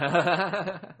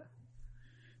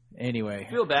 Anyway,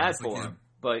 Feel bad It's like for a him,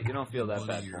 but you don't feel that bunny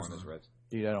bad ears for him on. as Reds.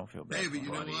 dude, I don't feel bad. Hey, for but him.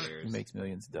 you know Bunny what? ears. He makes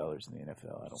millions of dollars in the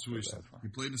NFL. I don't feel Swish. bad for him. He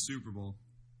played in the Super Bowl.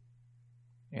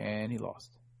 And he lost.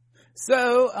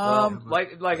 So,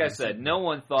 Like I said, no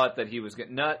one thought that he was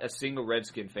not a single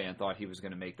Redskin fan thought he was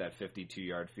going to make that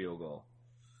 52-yard field goal.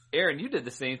 Aaron, you did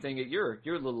the same thing at your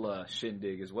little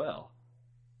shindig as well.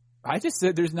 I just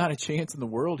said there's not a chance in the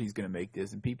world he's going to make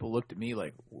this, and people looked at me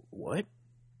like, what?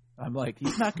 I'm like,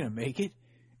 he's not going to make it.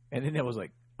 And then it was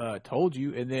like, told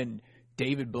you. And then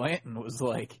David Blanton was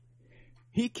like,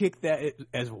 he kicked that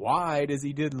as wide as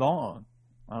he did long.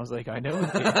 I was like, I know he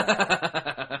did.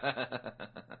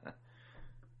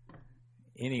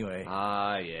 Anyway.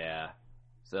 Yeah.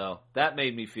 So that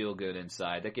made me feel good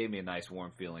inside. That gave me a nice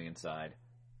warm feeling inside.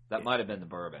 That might have been the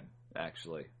bourbon,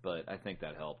 actually, but I think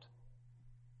that helped.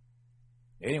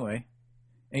 Anyway,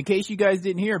 in case you guys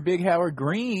didn't hear, Big Howard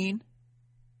Green.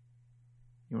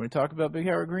 You want to talk about Big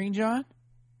Howard Green, John?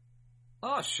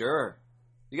 Oh, sure.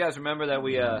 You guys remember that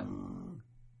we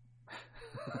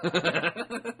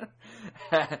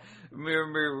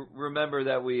remember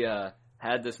that we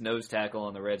had this nose tackle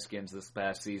on the Redskins this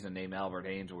past season named Albert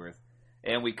Hainsworth.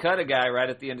 And we cut a guy right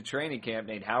at the end of training camp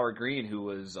named Howard Green, who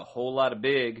was a whole lot of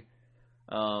big.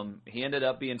 He ended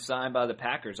up being signed by the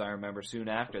Packers, I remember, soon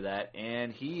after that.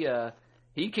 And he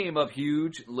came up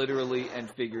huge, literally and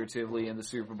figuratively, in the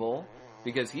Super Bowl,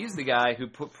 because he's the guy who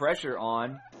put pressure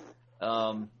on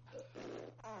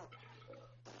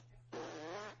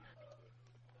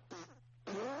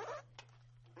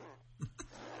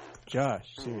Josh,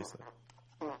 seriously.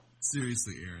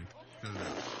 Seriously, Aaron. Cut it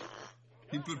out.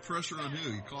 He put pressure on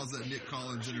who? He calls that Nick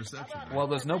Collins interception. Right? Well,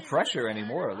 there's no pressure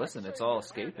anymore. Listen, it's all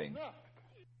escaping.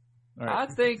 All right.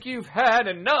 I think you've had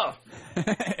enough.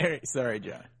 Sorry,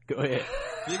 John. Go ahead.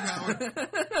 Big Howard.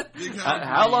 Big Howard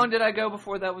How Green. long did I go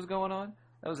before that was going on?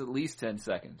 That was at least 10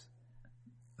 seconds.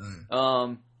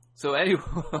 So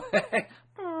anyway,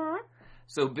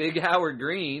 so Big Howard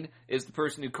Green is the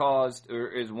person who caused, or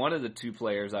is one of the 2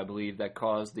 players, I believe, that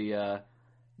caused the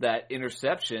that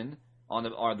interception on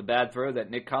the bad throw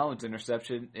that Nick Collins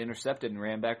intercepted and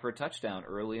ran back for a touchdown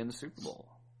early in the Super Bowl.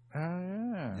 Oh,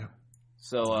 yeah. Yep.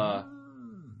 So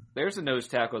there's a nose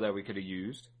tackle that we could have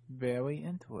used. Very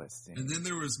interesting. And then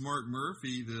there was Mark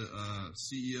Murphy, the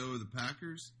CEO of the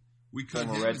Packers, We cut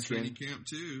Former him Redskin. in training camp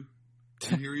too.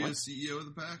 And here he is, CEO of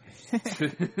the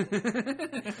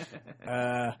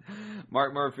Packers.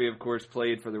 Mark Murphy, of course,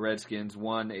 played for the Redskins.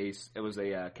 It was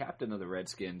a captain of the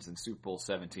Redskins in Super Bowl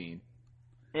 17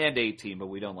 and 18, but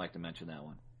we don't like to mention that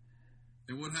one.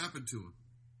 And what happened to him?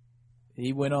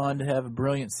 He went on to have a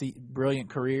brilliant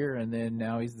career, and then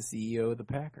now he's the CEO of the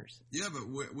Packers. Yeah, but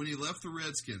when he left the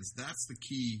Redskins, that's the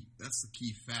key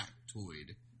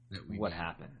factoid that we. What need.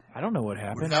 happened? I don't know what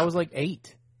happened. happened? I was like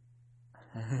 8.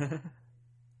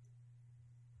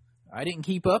 I didn't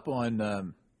keep up on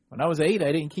when I was 8.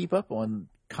 I didn't keep up on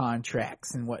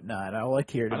contracts and whatnot. All I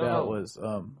cared I don't about know. was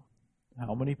how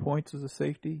many points was a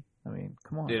safety. I mean,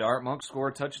 come on. Did Art Monk score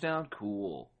a touchdown?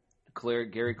 Cool.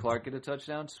 Gary Clark get a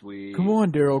touchdown? Sweet. Come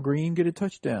on, Darryl Green, get a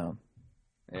touchdown.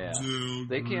 Yeah. Darryl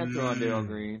They can't throw on Darryl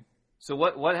Green. So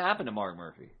what happened to Mark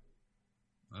Murphy?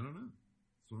 I don't know.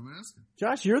 That's what I'm asking.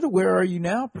 Josh, you're the Where Are You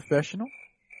Now professional.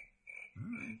 All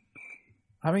right.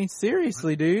 I mean,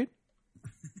 seriously, dude.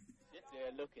 Sit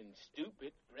there looking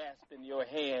stupid, grasping your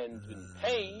hands in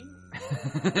pain.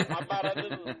 How about a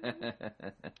little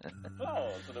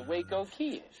applause for the Waco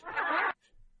Kid?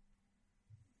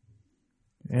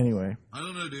 Anyway, I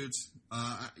don't know, dudes.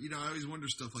 I always wonder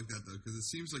stuff like that though, because it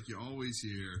seems like you always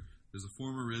hear there's a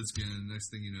former Redskin, and the next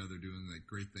thing you know, they're doing like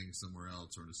great things somewhere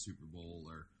else or in a Super Bowl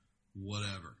or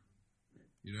whatever.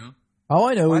 You know? all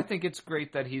I know Well, I is think it's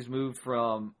great that he's moved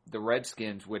from the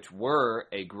Redskins, which were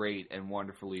a great and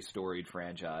wonderfully storied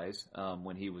franchise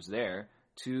when he was there,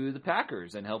 to the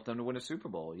Packers and helped them to win a Super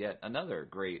Bowl. Yet another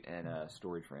great and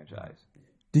storied franchise.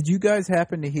 did you guys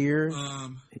happen to hear?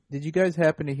 Um, Did you guys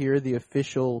happen to hear the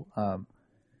official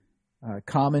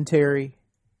commentary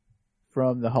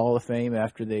from the Hall of Fame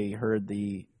after they heard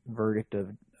the verdict of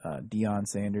Deion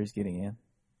Sanders getting in?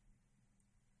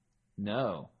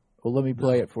 No. Well, let me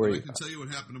play it for but you. I can tell you what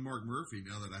happened to Mark Murphy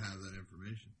now that I have that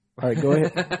information. All right, go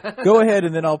ahead. Go ahead,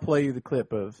 and then I'll play you the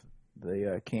clip of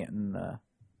the Canton.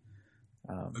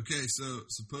 Okay, so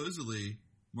supposedly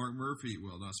Mark Murphy,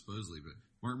 well, not supposedly, but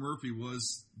Mark Murphy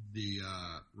was the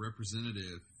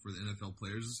representative for the NFL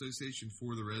Players Association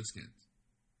for the Redskins.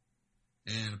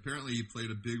 And apparently he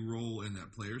played a big role in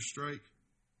that players' strike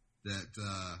that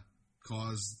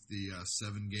caused the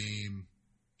 7-game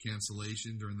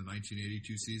cancellation during the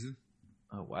 1982 season.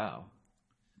 Oh, wow.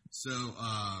 So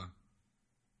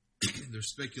there's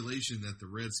speculation that the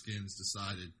Redskins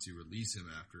decided to release him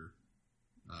after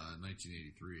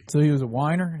 1983. So he was a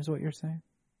whiner, is what you're saying?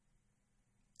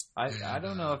 I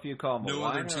don't know if you call him a no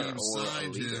other whiner team or a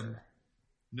signed leader. him.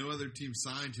 No other team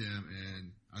signed him,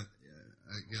 and I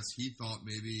guess he thought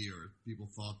maybe, or people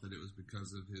thought that it was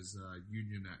because of his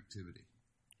union activity.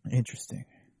 Interesting.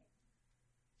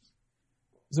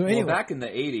 So anyway, Well, back in the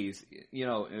 80s,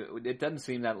 it doesn't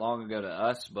seem that long ago to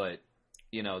us, but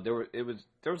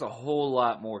there was a whole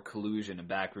lot more collusion and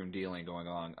backroom dealing going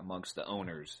on amongst the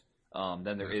owners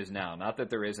than there is now. Not that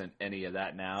there isn't any of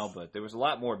that now, but there was a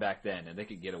lot more back then, and they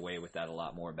could get away with that a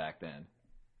lot more back then.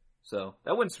 So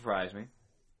that wouldn't surprise me.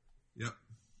 Yep.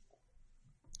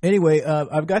 anyway,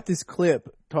 I've got this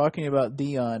clip talking about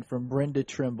Deion from Brenda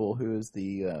Trimble, who is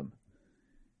the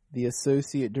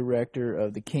associate director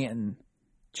of the Canton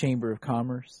Chamber of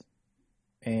Commerce,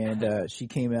 and she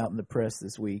came out in the press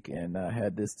this week and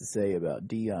had this to say about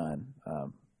Deion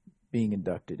being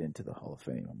inducted into the Hall of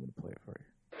Fame. I'm going to play it for you.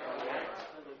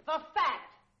 The fact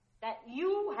that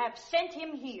you have sent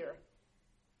him here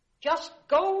just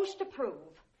goes to prove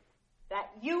that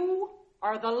you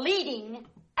are the leading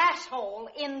asshole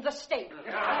in the state.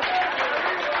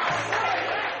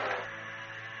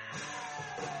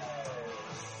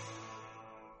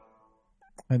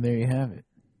 And there you have it.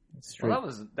 Straight Well,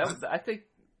 that was. I think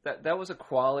that was a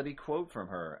quality quote from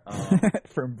her.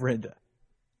 from Brenda.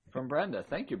 From Brenda.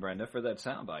 Thank you, Brenda, for that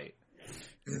soundbite.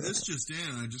 And this just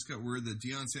in, I just got word that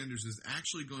Deion Sanders is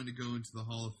actually going to go into the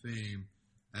Hall of Fame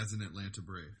as an Atlanta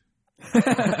Brave.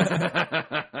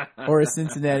 Or a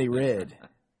Cincinnati Red.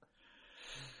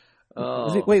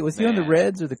 Oh, was he on the man.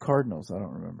 Reds or the Cardinals? I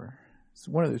don't remember. It's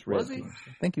one of those Red Was he? teams.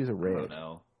 I think he was a I Red. don't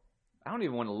know. I don't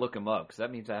even want to look him up because that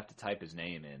means I have to type his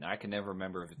name in. I can never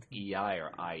remember if it's EI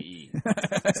or IE.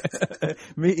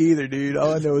 Me either, dude.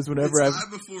 All I know is whenever It's I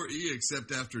before E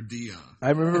except after Deion.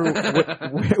 I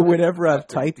remember whenever I've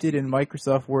typed it in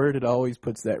Microsoft Word, it always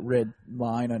puts that red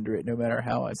line under it, no matter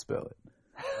how I spell it.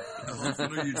 How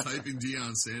often are you typing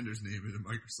Deion Sanders' name into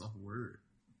Microsoft Word?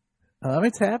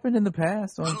 It's happened in the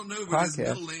past on I don't know, but his podcasts.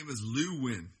 middle name is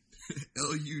Lewin.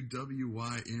 Luwynn. Lewin.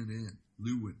 Luwinn,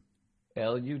 Lewin.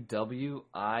 No,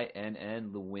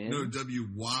 Wynn.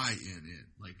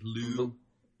 Like Lou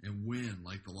and Wynn,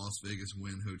 like the Las Vegas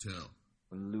Wynn Hotel.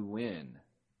 Lewin.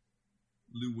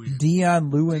 Lewin.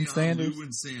 Deion Lewin Deion Sanders.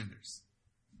 Lewin Sanders.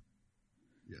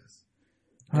 Yes.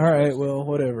 All right, well,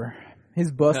 whatever.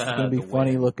 His bust is going to be The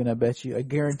funny win. looking, I bet you. I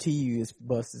guarantee you his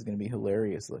bust is going to be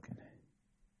hilarious looking.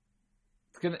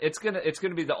 It's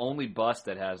gonna be the only bust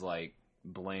that has like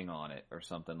bling on it or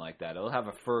something like that. It'll have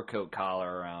a fur coat collar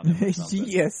around it or something.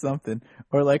 Yeah, something.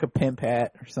 Or like a pimp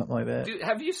hat or something like that. Dude,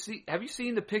 have you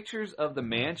seen the pictures of the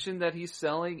mansion that he's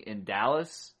selling in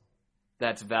Dallas?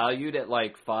 That's valued at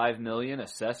like $5 million,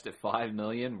 assessed at $5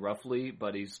 million roughly,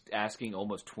 but he's asking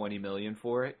almost $20 million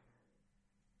for it.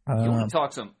 You want to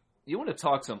talk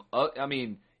some? I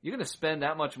mean, you're gonna spend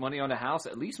that much money on a house.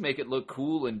 At least make it look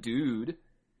cool and dude.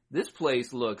 This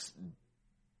place looks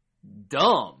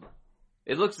dumb.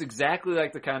 It looks exactly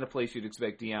like the kind of place you'd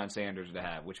expect Deion Sanders to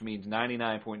have, which means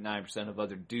 99.9% of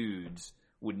other dudes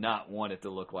would not want it to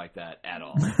look like that at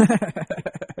all.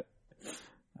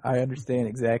 I understand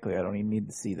exactly. I don't even need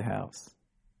to see the house.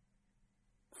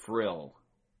 Frill.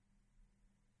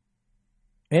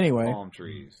 Anyway. Palm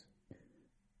trees.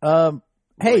 Hey,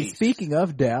 Race. speaking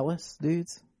of Dallas,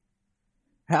 dudes,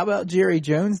 how about Jerry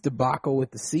Jones' debacle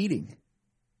with the seating?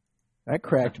 That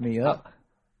cracked me up.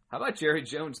 How about Jerry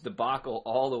Jones' debacle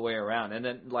all the way around? And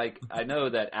then, like, I know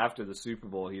that after the Super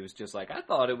Bowl, he was just like, I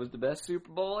thought it was the best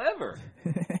Super Bowl ever.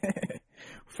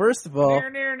 First of all,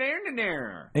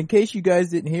 Near. in case you guys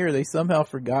didn't hear, they somehow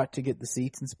forgot to get the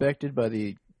seats inspected by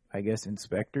the, I guess,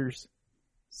 inspectors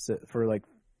for like,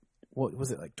 what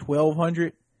was it, like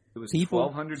 1,200? It was people?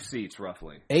 1,200 seats,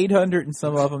 roughly. 800 and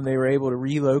some of them they were able to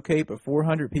relocate, but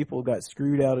 400 people got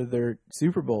screwed out of their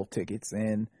Super Bowl tickets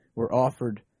and were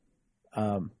offered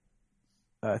 300%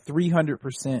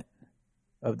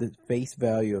 of the face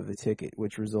value of the ticket,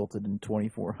 which resulted in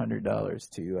 $2,400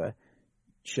 to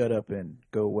shut up and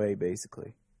go away,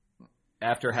 basically.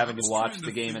 After having to watch trying the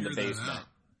to game in the figure that basement. out.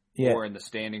 Yeah. Or in the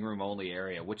standing room only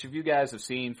area. Which of you guys have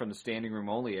seen from the standing room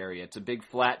only area? It's a big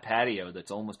flat patio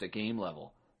that's almost at game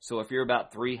level. So if you're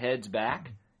about 3 heads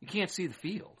back, you can't see the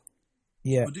field.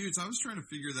 Yeah. Well, dudes, I was trying to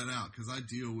figure that out because I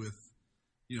deal with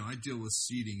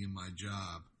seating in my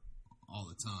job all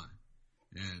the time,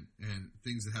 and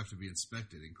things that have to be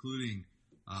inspected, including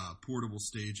portable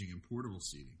staging and portable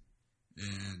seating,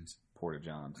 and Porta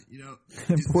Johns.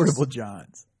 Portable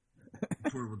Johns.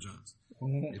 Portable Johns.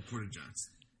 Hey, Porta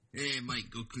Johns. Hey, Mike,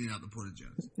 go clean out the Porta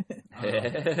Johns.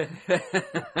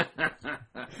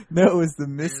 No, it was the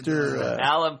Mr.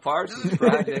 Alan Parsons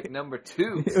Project number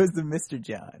 2. It was the Mr.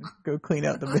 John. Go clean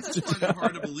out the I Mr. just find John. it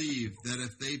hard to believe that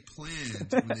if they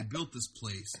planned, when they built this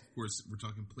place, of course, we're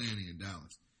talking planning in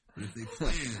Dallas, but if they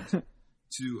planned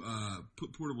to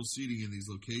put portable seating in these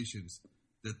locations,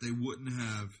 that they wouldn't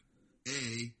have,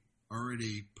 A,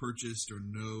 already purchased or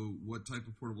know what type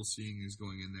of portable seating is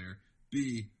going in there,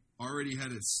 B, already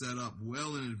had it set up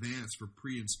well in advance for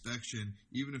pre-inspection,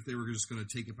 even if they were just going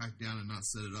to take it back down and not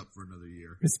set it up for another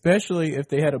year. Especially if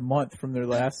they had a month from their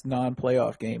last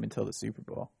non-playoff game until the Super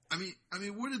Bowl. I mean,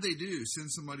 what did they do?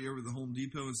 Send somebody over to the Home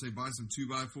Depot and say, buy some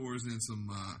 2x4s and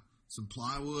some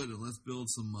plywood and let's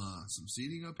build some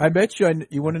seating up here? I bet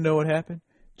you want to know what happened?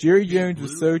 Jerry Jones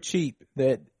was so cheap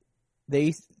that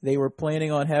they were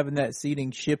planning on having that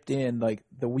seating shipped in like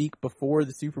the week before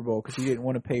the Super Bowl because he didn't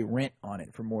want to pay rent on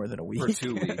it for more than a week. For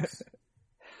 2 weeks.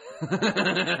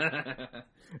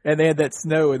 And they had that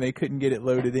snow and they couldn't get it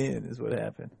loaded in is what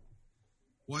happened.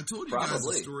 Well, I told you guys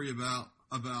a story about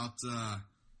I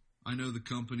know the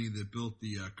company that built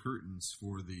the curtains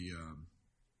for the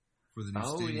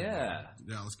new stadium,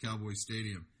 the Dallas Cowboys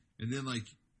Stadium, and then like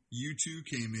U2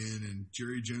 came in and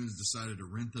Jerry Jones decided to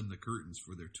rent them the curtains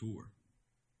for their tour.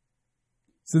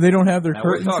 So they don't have their now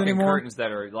curtains we're talking anymore? Curtains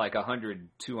that are like 100,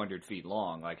 200 feet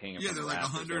long, like hanging from the they're like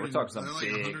rafters. 100. We're talking some They're like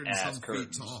big 100 and ass some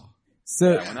curtains. feet tall.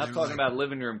 So we're not talking about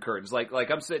living room curtains. Like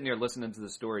I'm sitting here listening to the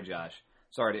story, Josh.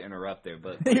 Sorry to interrupt there,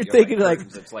 but You're thinking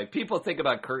curtains, it's like people think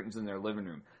about curtains in their living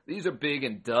room. These are big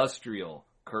industrial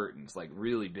curtains, like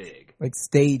really big. Like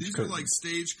stage These curtains. are like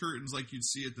stage curtains like you'd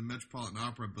see at the Metropolitan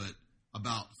Opera, but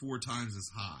about 4 times as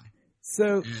high.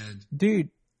 So, And dude,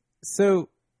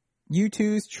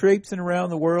 U2's traipsing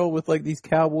around the world with like these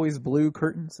Cowboys blue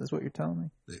curtains is what you're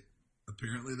telling me?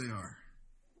 apparently they are.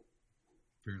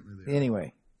 Apparently they are.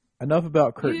 Anyway, enough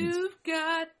about curtains. You've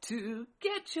got to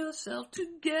get yourself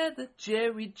together,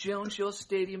 Jerry Jones. Your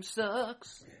stadium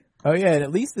sucks. Oh yeah, and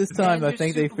at least this time I your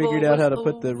think they Super Bowl figured out how to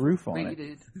was put the roof on it.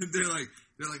 overrated.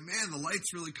 They're like, man, the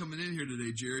light's really coming in here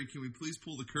today, Jerry. Can we please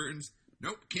pull the curtains?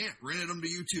 Nope, can't. Rented them to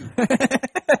you too.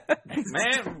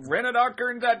 Man, rented our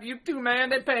curtains out to you too,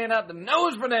 man. They paying out the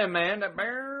nose for them, man. I'd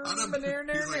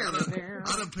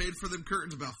have paid for them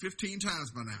curtains about 15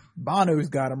 times by now. Bono's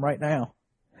got them right now.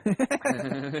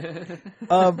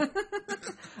 All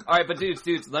right, but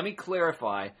dudes, let me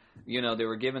clarify. You know, they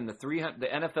were given the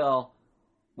NFL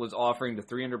was offering the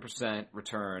 300%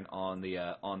 return on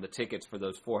the tickets for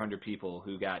those 400 people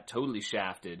who got totally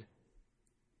shafted.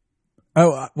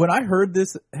 Oh, when I heard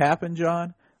this happen,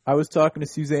 John, I was talking to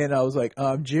Suzanne, and I was like,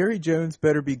 Jerry Jones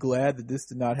better be glad that this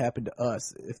did not happen to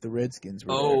us if the Redskins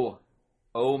were there.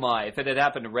 Oh my. If it had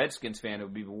happened to Redskins fans, it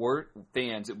would be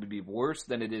worse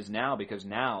than it is now, because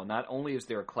now not only is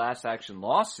there a class action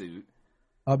lawsuit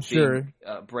I'm sure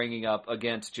bringing up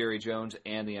against Jerry Jones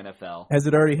and the NFL. Has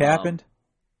it already happened?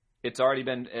 It's already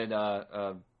been,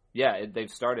 they've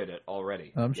started it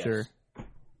already. I'm sure.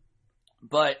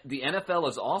 But the NFL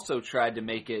has also tried to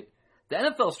make it, the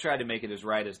NFL's tried to make it as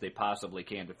right as they possibly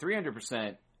can. The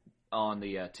 300% on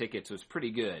the tickets was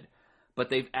pretty good. But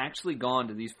they've actually gone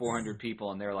to these 400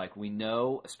 people, and they're like, we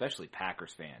know, especially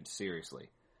Packers fans, seriously.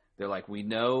 They're like, we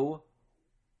know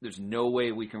there's no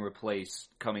way we can replace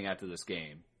coming out to this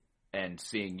game and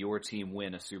seeing your team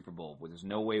win a Super Bowl. There's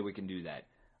no way we can do that.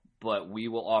 But we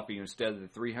will offer you, instead of the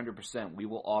 300%, we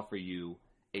will offer you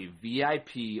a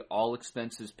VIP,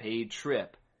 all-expenses-paid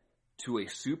trip to a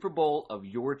Super Bowl of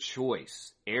your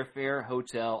choice, airfare,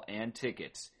 hotel, and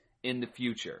tickets in the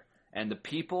future. And the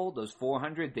people, those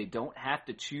 400, they don't have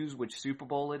to choose which Super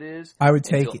Bowl it is. I would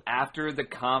take it after the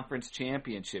conference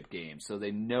championship game, so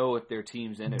they know if their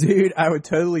team's in it. Dude, I would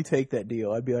totally take that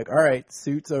deal. I'd be like, all right,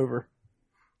 suit's over.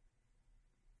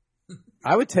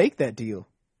 I would take that deal.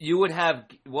 You would have,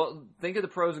 well, think of the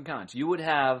pros and cons. You would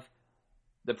have,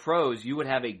 the pros, you would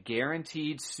have a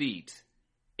guaranteed seat,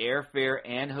 airfare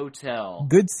and hotel.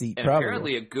 Good seat, and probably.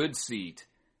 Apparently a good seat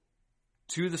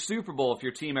to the Super Bowl if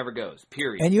your team ever goes,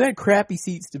 period. And you had crappy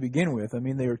seats to begin with. I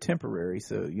mean, they were temporary,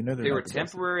 so you know they were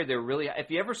temporary. They were really.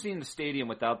 If you ever seen the stadium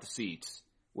without the seats,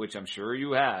 which I'm sure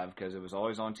you have, because it was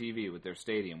always on TV with their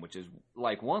stadium, which is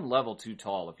like one level too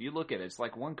tall. If you look at it, it's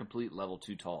like one complete level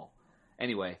too tall.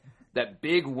 Anyway, that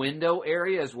big window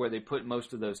area is where they put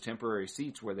most of those temporary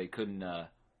seats, where they couldn't.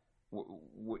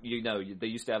 They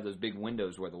used to have those big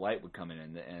windows where the light would come in,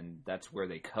 and that's where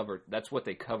they covered. That's what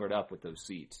they covered up with those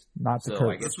seats. Not the curtains.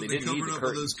 I guess that's what they they didn't covered need up the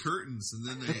with those curtains, and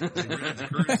then they rented the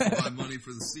curtains to buy money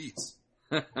for the seats.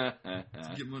 To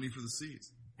get money for the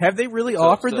seats. Have they really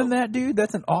offered them that, dude?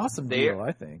 That's an awesome deal,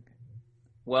 I think.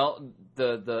 Well,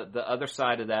 the other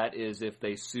side of that is if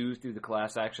they sue through the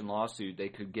class action lawsuit, they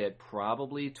could get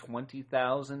probably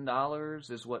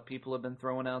 $20,000 is what people have been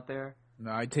throwing out there.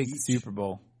 No, I'd take the Super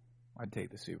Bowl. I'd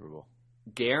take the Super Bowl.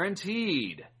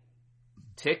 Guaranteed.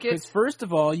 Tickets? First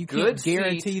of all, you can't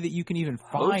guarantee that you can even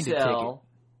find a ticket.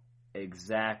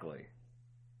 Exactly.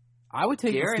 I would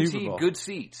take the Super Bowl. Guaranteed good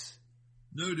seats.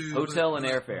 No, dude. Hotel and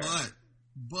airfare.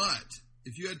 But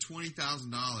if you had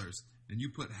 $20,000 and you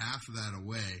put half of that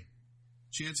away,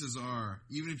 chances are,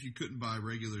 even if you couldn't buy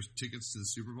regular tickets to the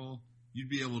Super Bowl, you'd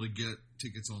be able to get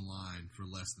tickets online for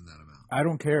less than that amount. I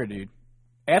don't care, dude.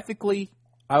 Ethically,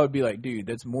 I would be like, dude,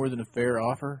 that's more than a fair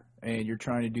offer, and you're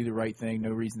trying to do the right thing.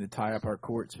 No reason to tie up our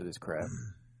courts for this crap.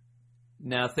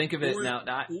 Now, think of it.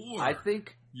 I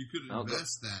think you could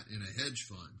invest that in a hedge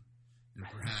fund and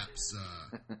perhaps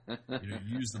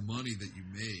use the money that you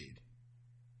made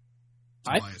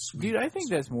to buy a suite. Dude, I think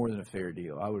that's more than a fair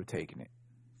deal. I would have taken it.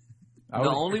 The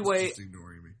only way... Just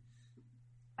ignoring me.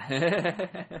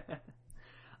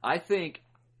 I think...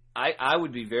 I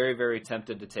would be very, very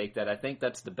tempted to take that. I think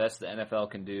that's the best the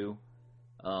NFL can do.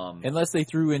 Unless they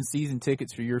threw in season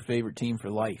tickets for your favorite team for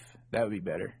life. That would be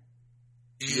better.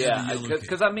 Yeah,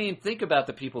 because, I mean, think about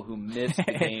the people who missed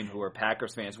the game who are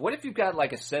Packers fans. What if you've got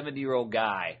like a 70-year-old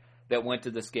guy that went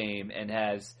to this game and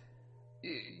has,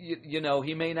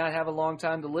 he may not have a long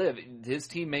time to live. His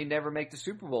team may never make the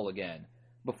Super Bowl again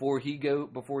before he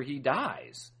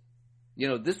dies.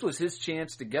 This was his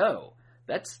chance to go.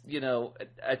 That's,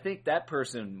 I think that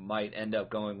person might end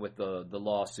up going with the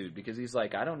lawsuit because he's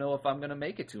like, I don't know if I'm going to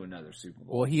make it to another Super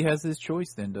Bowl. Well, he has his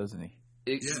choice then, doesn't he?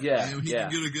 He can get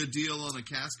a good deal on a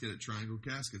casket at Triangle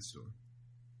Casket Store.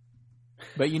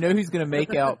 But you know who's going to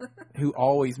make out, who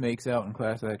always makes out in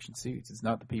class action suits? It's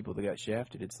not the people that got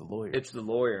shafted, it's the lawyer. It's the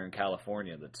lawyer in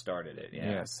California that started it,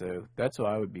 Yeah, so that's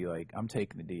why I would be like, I'm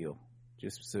taking the deal.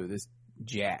 Just so this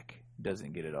jack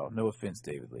doesn't get it all. No offense,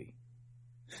 David Lee.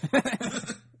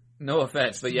 No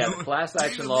offense, but the class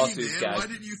action lawsuits, guys. Why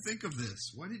didn't you think of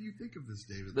this?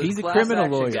 David? He's a criminal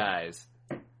lawyer, guys.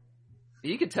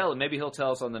 He could tell it. Maybe he'll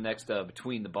tell us on the next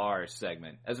Between the Bars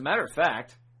segment. As a matter of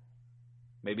fact,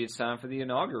 maybe it's time for the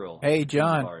inaugural Hey, John,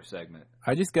 Between the Bars segment.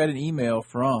 I just got an email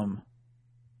from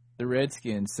the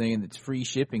Redskins saying it's free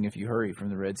shipping if you hurry from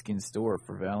the Redskins store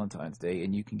for Valentine's Day,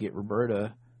 and you can get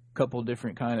Roberta a couple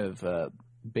different kind of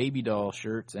baby doll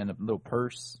shirts and a little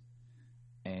purse.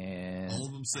 And all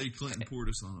of them say Clinton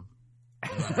Portis on them.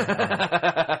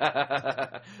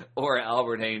 Or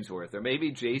Albert Hainsworth, or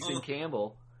maybe Jason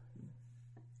Campbell.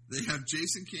 They have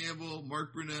Jason Campbell,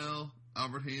 Mark Brunell,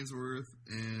 Albert Hainsworth,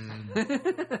 and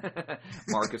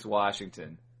Marcus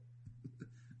Washington.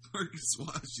 Marcus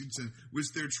Washington,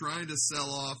 which they're trying to sell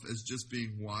off as just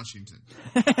being Washington.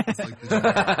 It's like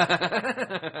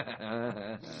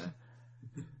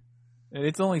and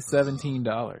it's only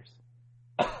 $17.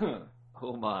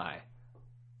 Oh my.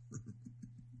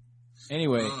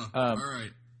 Anyway, all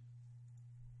right.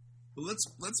 Well,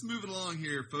 let's move it along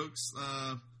here, folks.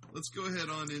 Let's go ahead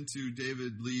on into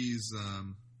David Lee's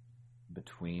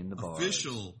Between the Bars.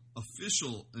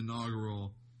 Official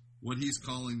inaugural, what he's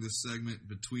calling this segment,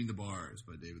 Between the Bars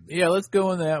by David Lee. Yeah, let's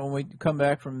go on that when we come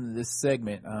back from this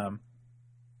segment.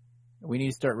 We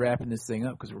need to start wrapping this thing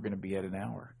up because we're going to be at an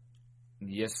hour.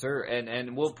 Yes, sir.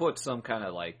 And we'll put some kind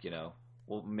of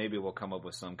maybe we'll come up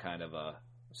with some kind of a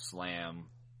slam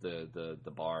the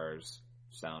bars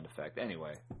sound effect.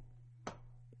 Anyway,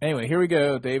 here we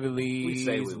go. David Lee's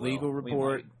we legal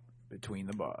report, Between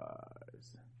the Bars.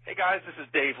 Hey guys, this is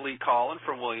Dave Lee calling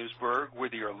from Williamsburg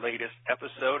with your latest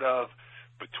episode of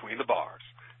Between the Bars.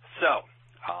 So,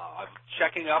 I'm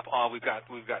checking up on, we've got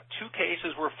two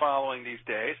cases we're following these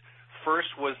days.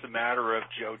 First was the matter of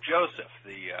Joe Joseph,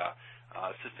 the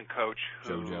assistant coach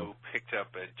who picked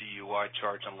up a DUI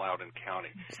charge in Loudoun County.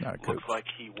 Looks like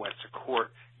he went to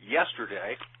court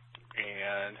yesterday,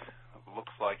 and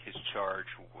looks like his charge,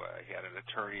 he had an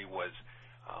attorney, was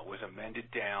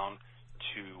amended down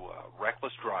to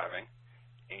reckless driving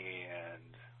and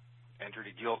entered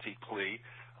a guilty plea.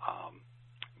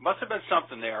 Must have been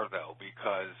something there, though,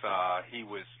 because he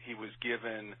was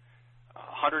given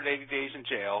 180 days in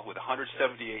jail with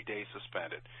 178 days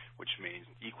suspended, which means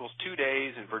equals 2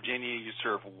 days. In Virginia, you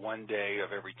serve 1 day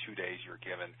of every 2 days you're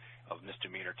given of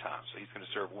misdemeanor time. So he's going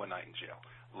to serve 1 night in jail.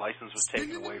 License was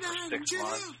taken away for 6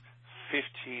 months,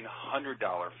 $1,500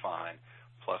 fine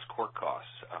plus court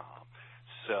costs.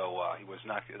 So he was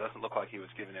not. It doesn't look like he was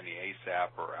given any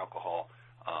ASAP or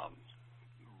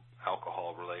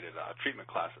alcohol-related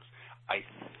treatment classes. I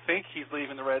think he's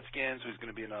leaving the Redskins, who's going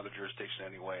to be in another jurisdiction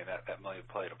anyway, and that may have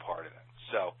played a part in it.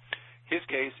 So his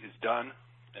case is done,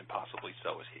 and possibly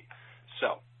so is he.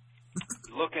 So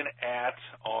looking at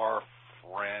our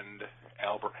friend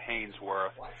Albert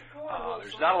Hainsworth,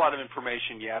 there's not a lot of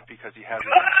information yet because he hasn't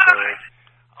been served.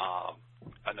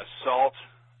 An assault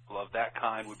of that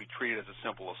kind would be treated as a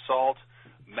simple assault,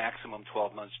 maximum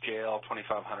 12 months jail,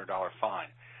 $2,500 fine.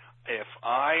 If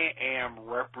I am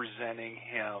representing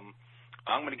him,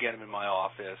 I'm going to get him in my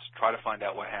office, try to find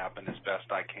out what happened as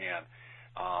best I can.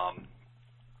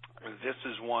 This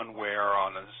is one where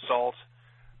on an assault,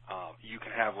 you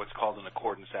can have what's called an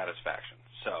accord and satisfaction.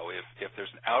 So if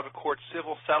there's an out-of-court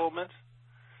civil settlement,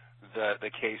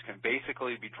 the case can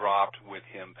basically be dropped with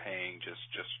him paying just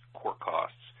court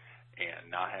costs and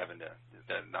not having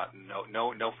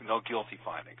no guilty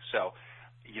finding. So,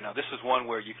 this is one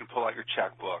where you can pull out your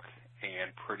checkbook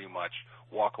and pretty much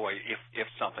walk away if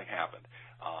something happened.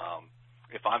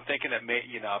 If I'm thinking that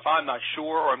if I'm not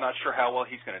sure or I'm not sure how well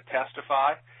he's going to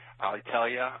testify, I'll tell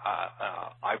you,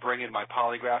 I bring in my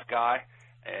polygraph guy,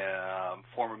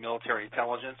 former military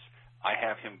intelligence. I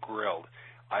have him grilled.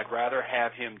 I'd rather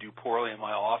have him do poorly in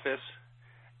my office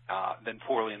than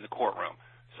poorly in the courtroom.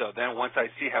 So then once I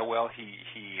see how well he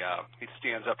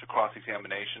stands up to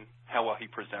cross-examination, how well he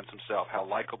presents himself, how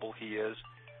likable he is,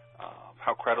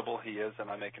 how credible he is, then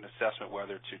I make an assessment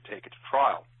whether to take it to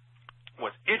trial.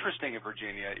 What's interesting in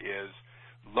Virginia is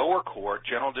lower court,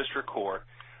 general district court,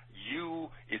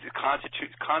 is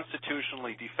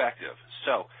constitutionally defective.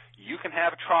 So you can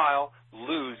have a trial,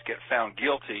 lose, get found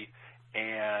guilty,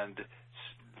 and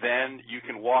then you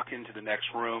can walk into the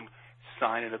next room,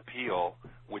 sign an appeal,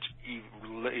 which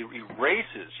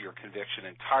erases your conviction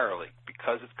entirely.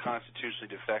 Because it's constitutionally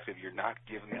defective, you're not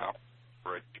given the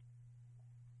opportunity.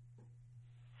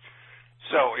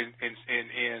 So in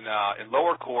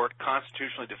lower court,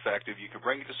 constitutionally defective, you can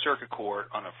bring it to circuit court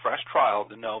on a fresh trial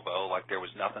de novo, like there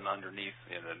was nothing underneath,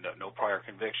 no prior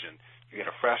conviction. You get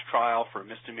a fresh trial for a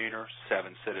misdemeanor,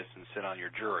 7 citizens sit on your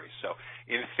jury. So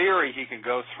in theory, he can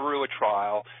go through a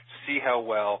trial, see how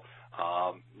well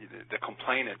the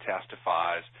complainant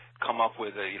testifies, come up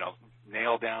with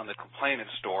nail down the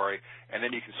complainant's story, and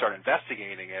then you can start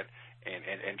investigating it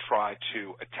and try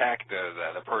to attack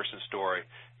the person's story,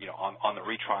 on the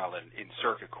retrial in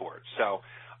circuit court. So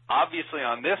obviously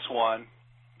on this one,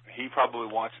 he probably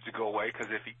wants it to go away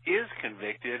because if he is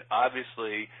convicted,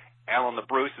 obviously Alan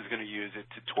LaBruce is going to use it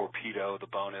to torpedo the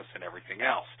bonus and everything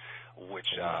else. which,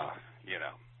 well,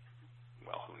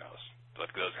 who knows what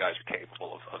those guys are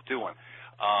capable of doing.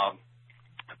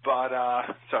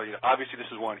 Obviously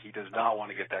this is one he does not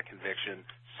want to get that conviction.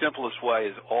 Simplest way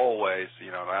is always,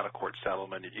 an out-of-court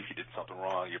settlement. If you did something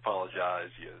wrong, you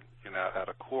apologize. You're not out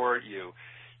of court. You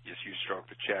stroke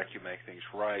the check. You make things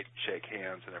right. Shake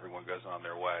hands, and everyone goes on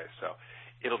their way. So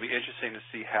it'll be interesting to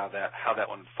see how that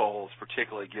one folds,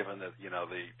 particularly given that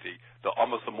the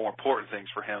almost the more important things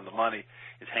for him, the money,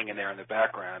 is hanging there in the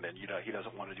background, and he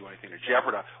doesn't want to do anything to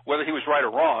jeopardize whether he was right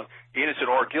or wrong, innocent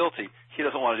or guilty. He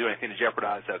doesn't want to do anything to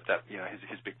jeopardize that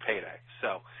his big payday.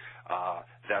 So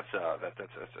that's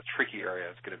a tricky area.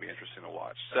 It's going to be interesting to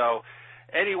watch. So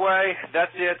anyway,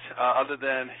 that's it. Other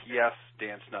than yes,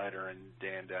 Dan Snyder and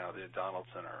Dan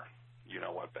Donaldson are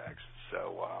what bags.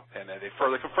 So, and they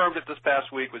further confirmed it this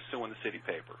past week with suing the city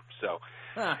paper. So,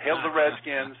 hail the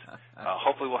Redskins.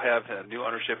 Hopefully we'll have new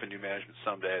ownership and new management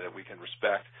someday that we can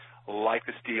respect, like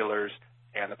the Steelers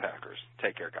and the Packers.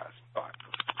 Take care, guys. Bye.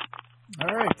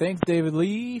 All right. Thanks, David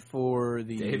Lee, for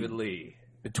the David Lee.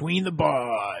 Between the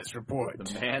Bars report.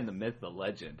 The man, the myth, the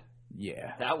legend.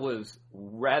 Yeah. That was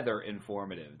rather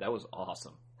informative. That was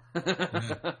awesome.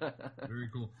 Yeah, very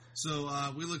cool. So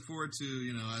we look forward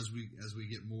to as we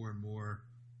get more and more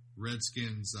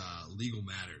Redskins legal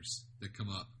matters that come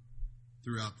up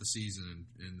throughout the season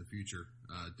and in the future.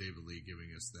 David Lee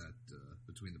giving us that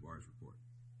Between the Bars report.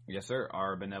 Yes, sir.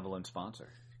 Our benevolent sponsor.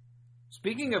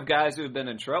 Speaking of guys who have been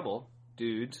in trouble,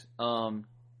 dudes,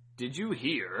 did you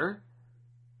hear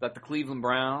that the Cleveland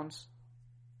Browns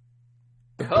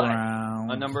cut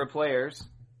a number of players?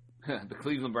 The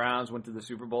Cleveland Browns went to the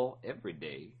Super Bowl every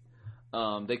day.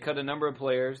 They cut a number of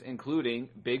players, including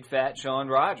big fat Shawn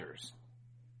Rogers.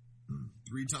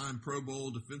 3-time Pro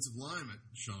Bowl defensive lineman,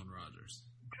 Shawn Rogers.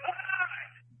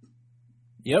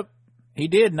 Yep, he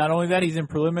did. Not only that, he's in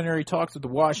preliminary talks with the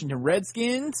Washington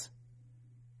Redskins.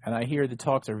 And I hear the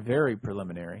talks are very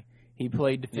preliminary. He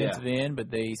played defensive end, but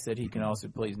they said he can also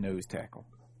play nose tackle.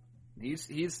 He's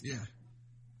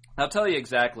I'll tell you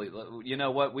exactly. You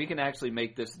know what? We can actually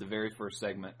make this the very first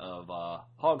segment of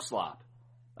Hog Slop.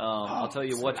 I'll tell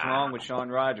you what's wrong with Shawn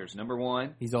Rogers. Number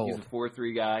one, he's old. He's a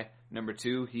 4'3" guy. Number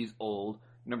two, he's old.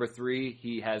 Number three,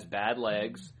 he has bad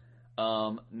legs.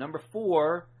 Number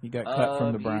four, he got cut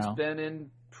from the Browns. He's been in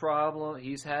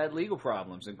He's had legal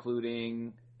problems,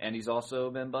 including, and he's also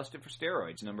been busted for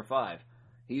steroids. Number five,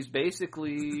 he's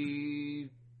basically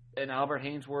an Albert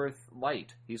Hainsworth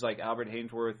light. He's like Albert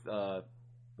Hainsworth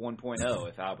 1.0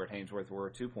 if Albert Hainsworth were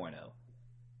 2.0.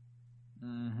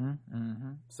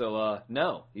 So,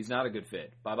 no, he's not a good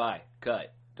fit. Bye-bye.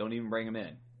 Cut. Don't even bring him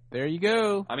in. There you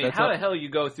go. I mean, how the hell you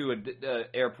go through an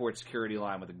airport security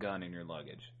line with a gun in your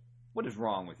luggage? What is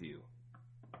wrong with you?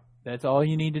 That's all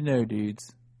you need to know,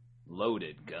 dudes.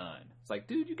 Loaded gun. It's like,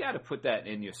 dude, you got to put that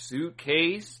in your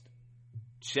suitcase.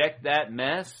 Check that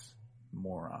mess.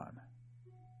 Moron.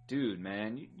 Dude,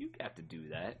 man, you got to do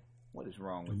that. What is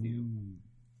wrong with you?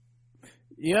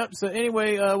 Yep. So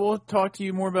anyway, we'll talk to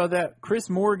you more about that. Chris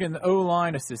Morgan, the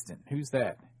O-line assistant. Who's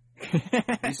that?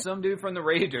 He's some dude from the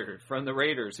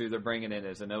Raiders who they're bringing in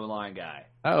as an O-line guy.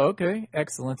 Oh, okay.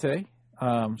 Excellent.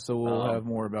 So we'll have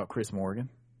more about Chris Morgan,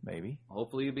 maybe.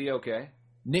 Hopefully you'll be okay.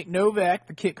 Nick Novak,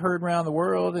 the kick heard around the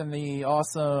world, and the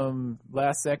awesome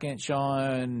last-second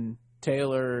Sean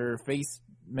Taylor face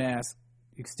mask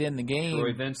extend the game.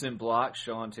 Troy Vincent blocks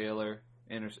Sean Taylor.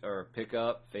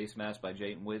 Pickup, face mask by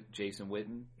Jason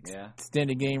Witten. Yeah.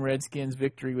 Extended game Redskins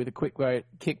victory with a quick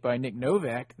kick by Nick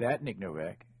Novak. That Nick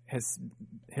Novak has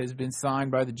been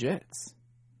signed by the Jets.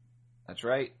 That's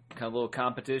right. Kind of a little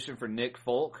competition for Nick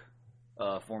Folk,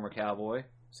 former Cowboy.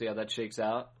 See how that shakes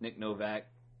out. Nick Novak.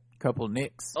 Couple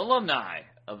Nicks. Alumni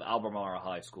of Albemarle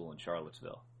High School in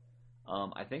Charlottesville.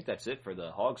 I think that's it for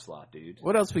the Hog Slot, dude.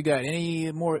 What else we got?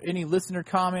 Any listener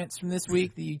comments from this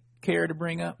week that you care to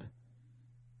bring up?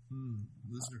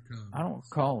 Listener comments. I don't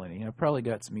recall any. I probably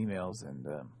got some emails, and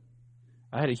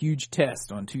I had a huge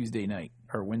test on Wednesday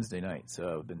night,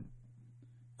 so I've been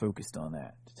focused on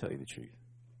that, to tell you the truth.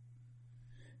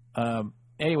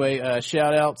 Anyway,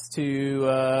 shout outs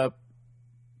to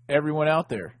everyone out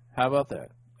there. How about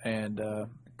that? And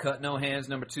Cut No Hands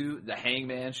number 2. The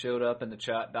Hangman showed up in the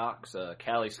chat docs.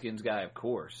 Cali Skins guy, of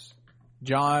course.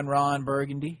 John Ron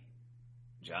Burgundy.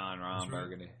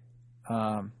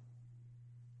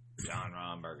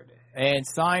 And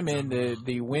Simon,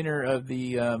 the winner of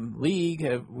the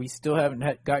league. We still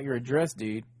haven't got your address,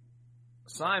 dude.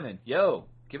 Simon, yo,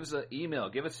 give us an email.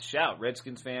 Give us a shout.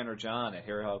 Redskins fan or John at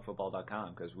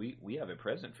HarryHogFootball.com, because we have a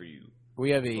present for you.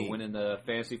 We have for winning the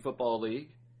Fantasy Football League.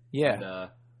 Yeah. And,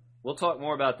 we'll talk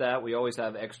more about that. We always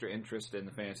have extra interest in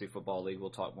the Fantasy Football League. We'll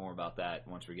talk more about that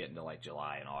once we get into like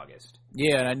July and August.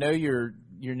 Yeah, and I know you're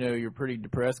pretty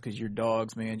depressed because your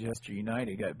Dogs, Manchester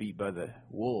United, got beat by the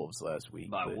Wolves last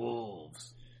week.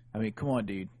 Wolves. I mean, come on,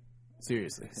 dude.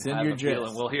 Seriously, I send have your a feeling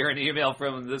address. we'll hear an email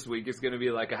from him this week. It's going to be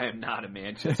like, I am not a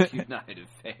Manchester United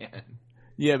fan.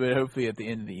 Yeah, but hopefully at the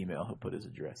end of the email he'll put his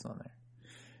address on there.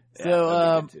 Yeah, So,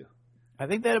 that'd be good too. I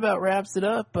think that about wraps it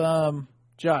up.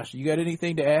 Josh, you got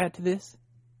anything to add to this?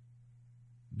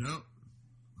 No,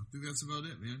 I think that's about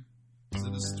it, man.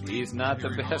 Send us a tweet. He's not the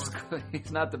Harry best. Hogg.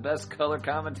 He's not the best color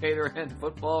commentator in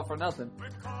football for nothing.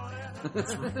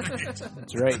 That's right.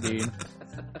 That's right, dude.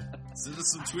 Send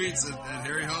us some tweets at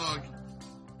Harry Hogg.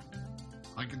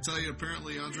 I can tell you,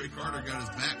 apparently Andre Carter got his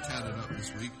back tatted up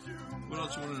this week. What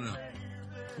else you want to know?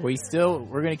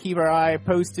 We're going to keep our eye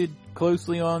posted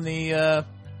closely on the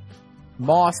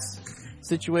Moss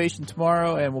situation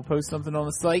tomorrow, and we'll post something on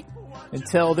the site.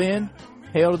 Until then,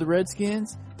 hail to the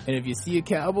Redskins, and if you see a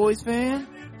Cowboys fan,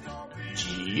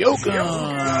 joke 'em.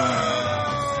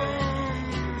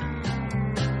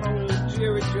 Oh,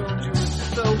 Jerry Jones, you were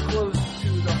so close to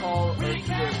the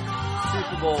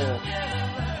Super Bowl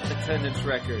attendance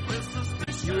record.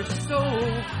 You were so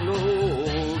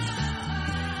close.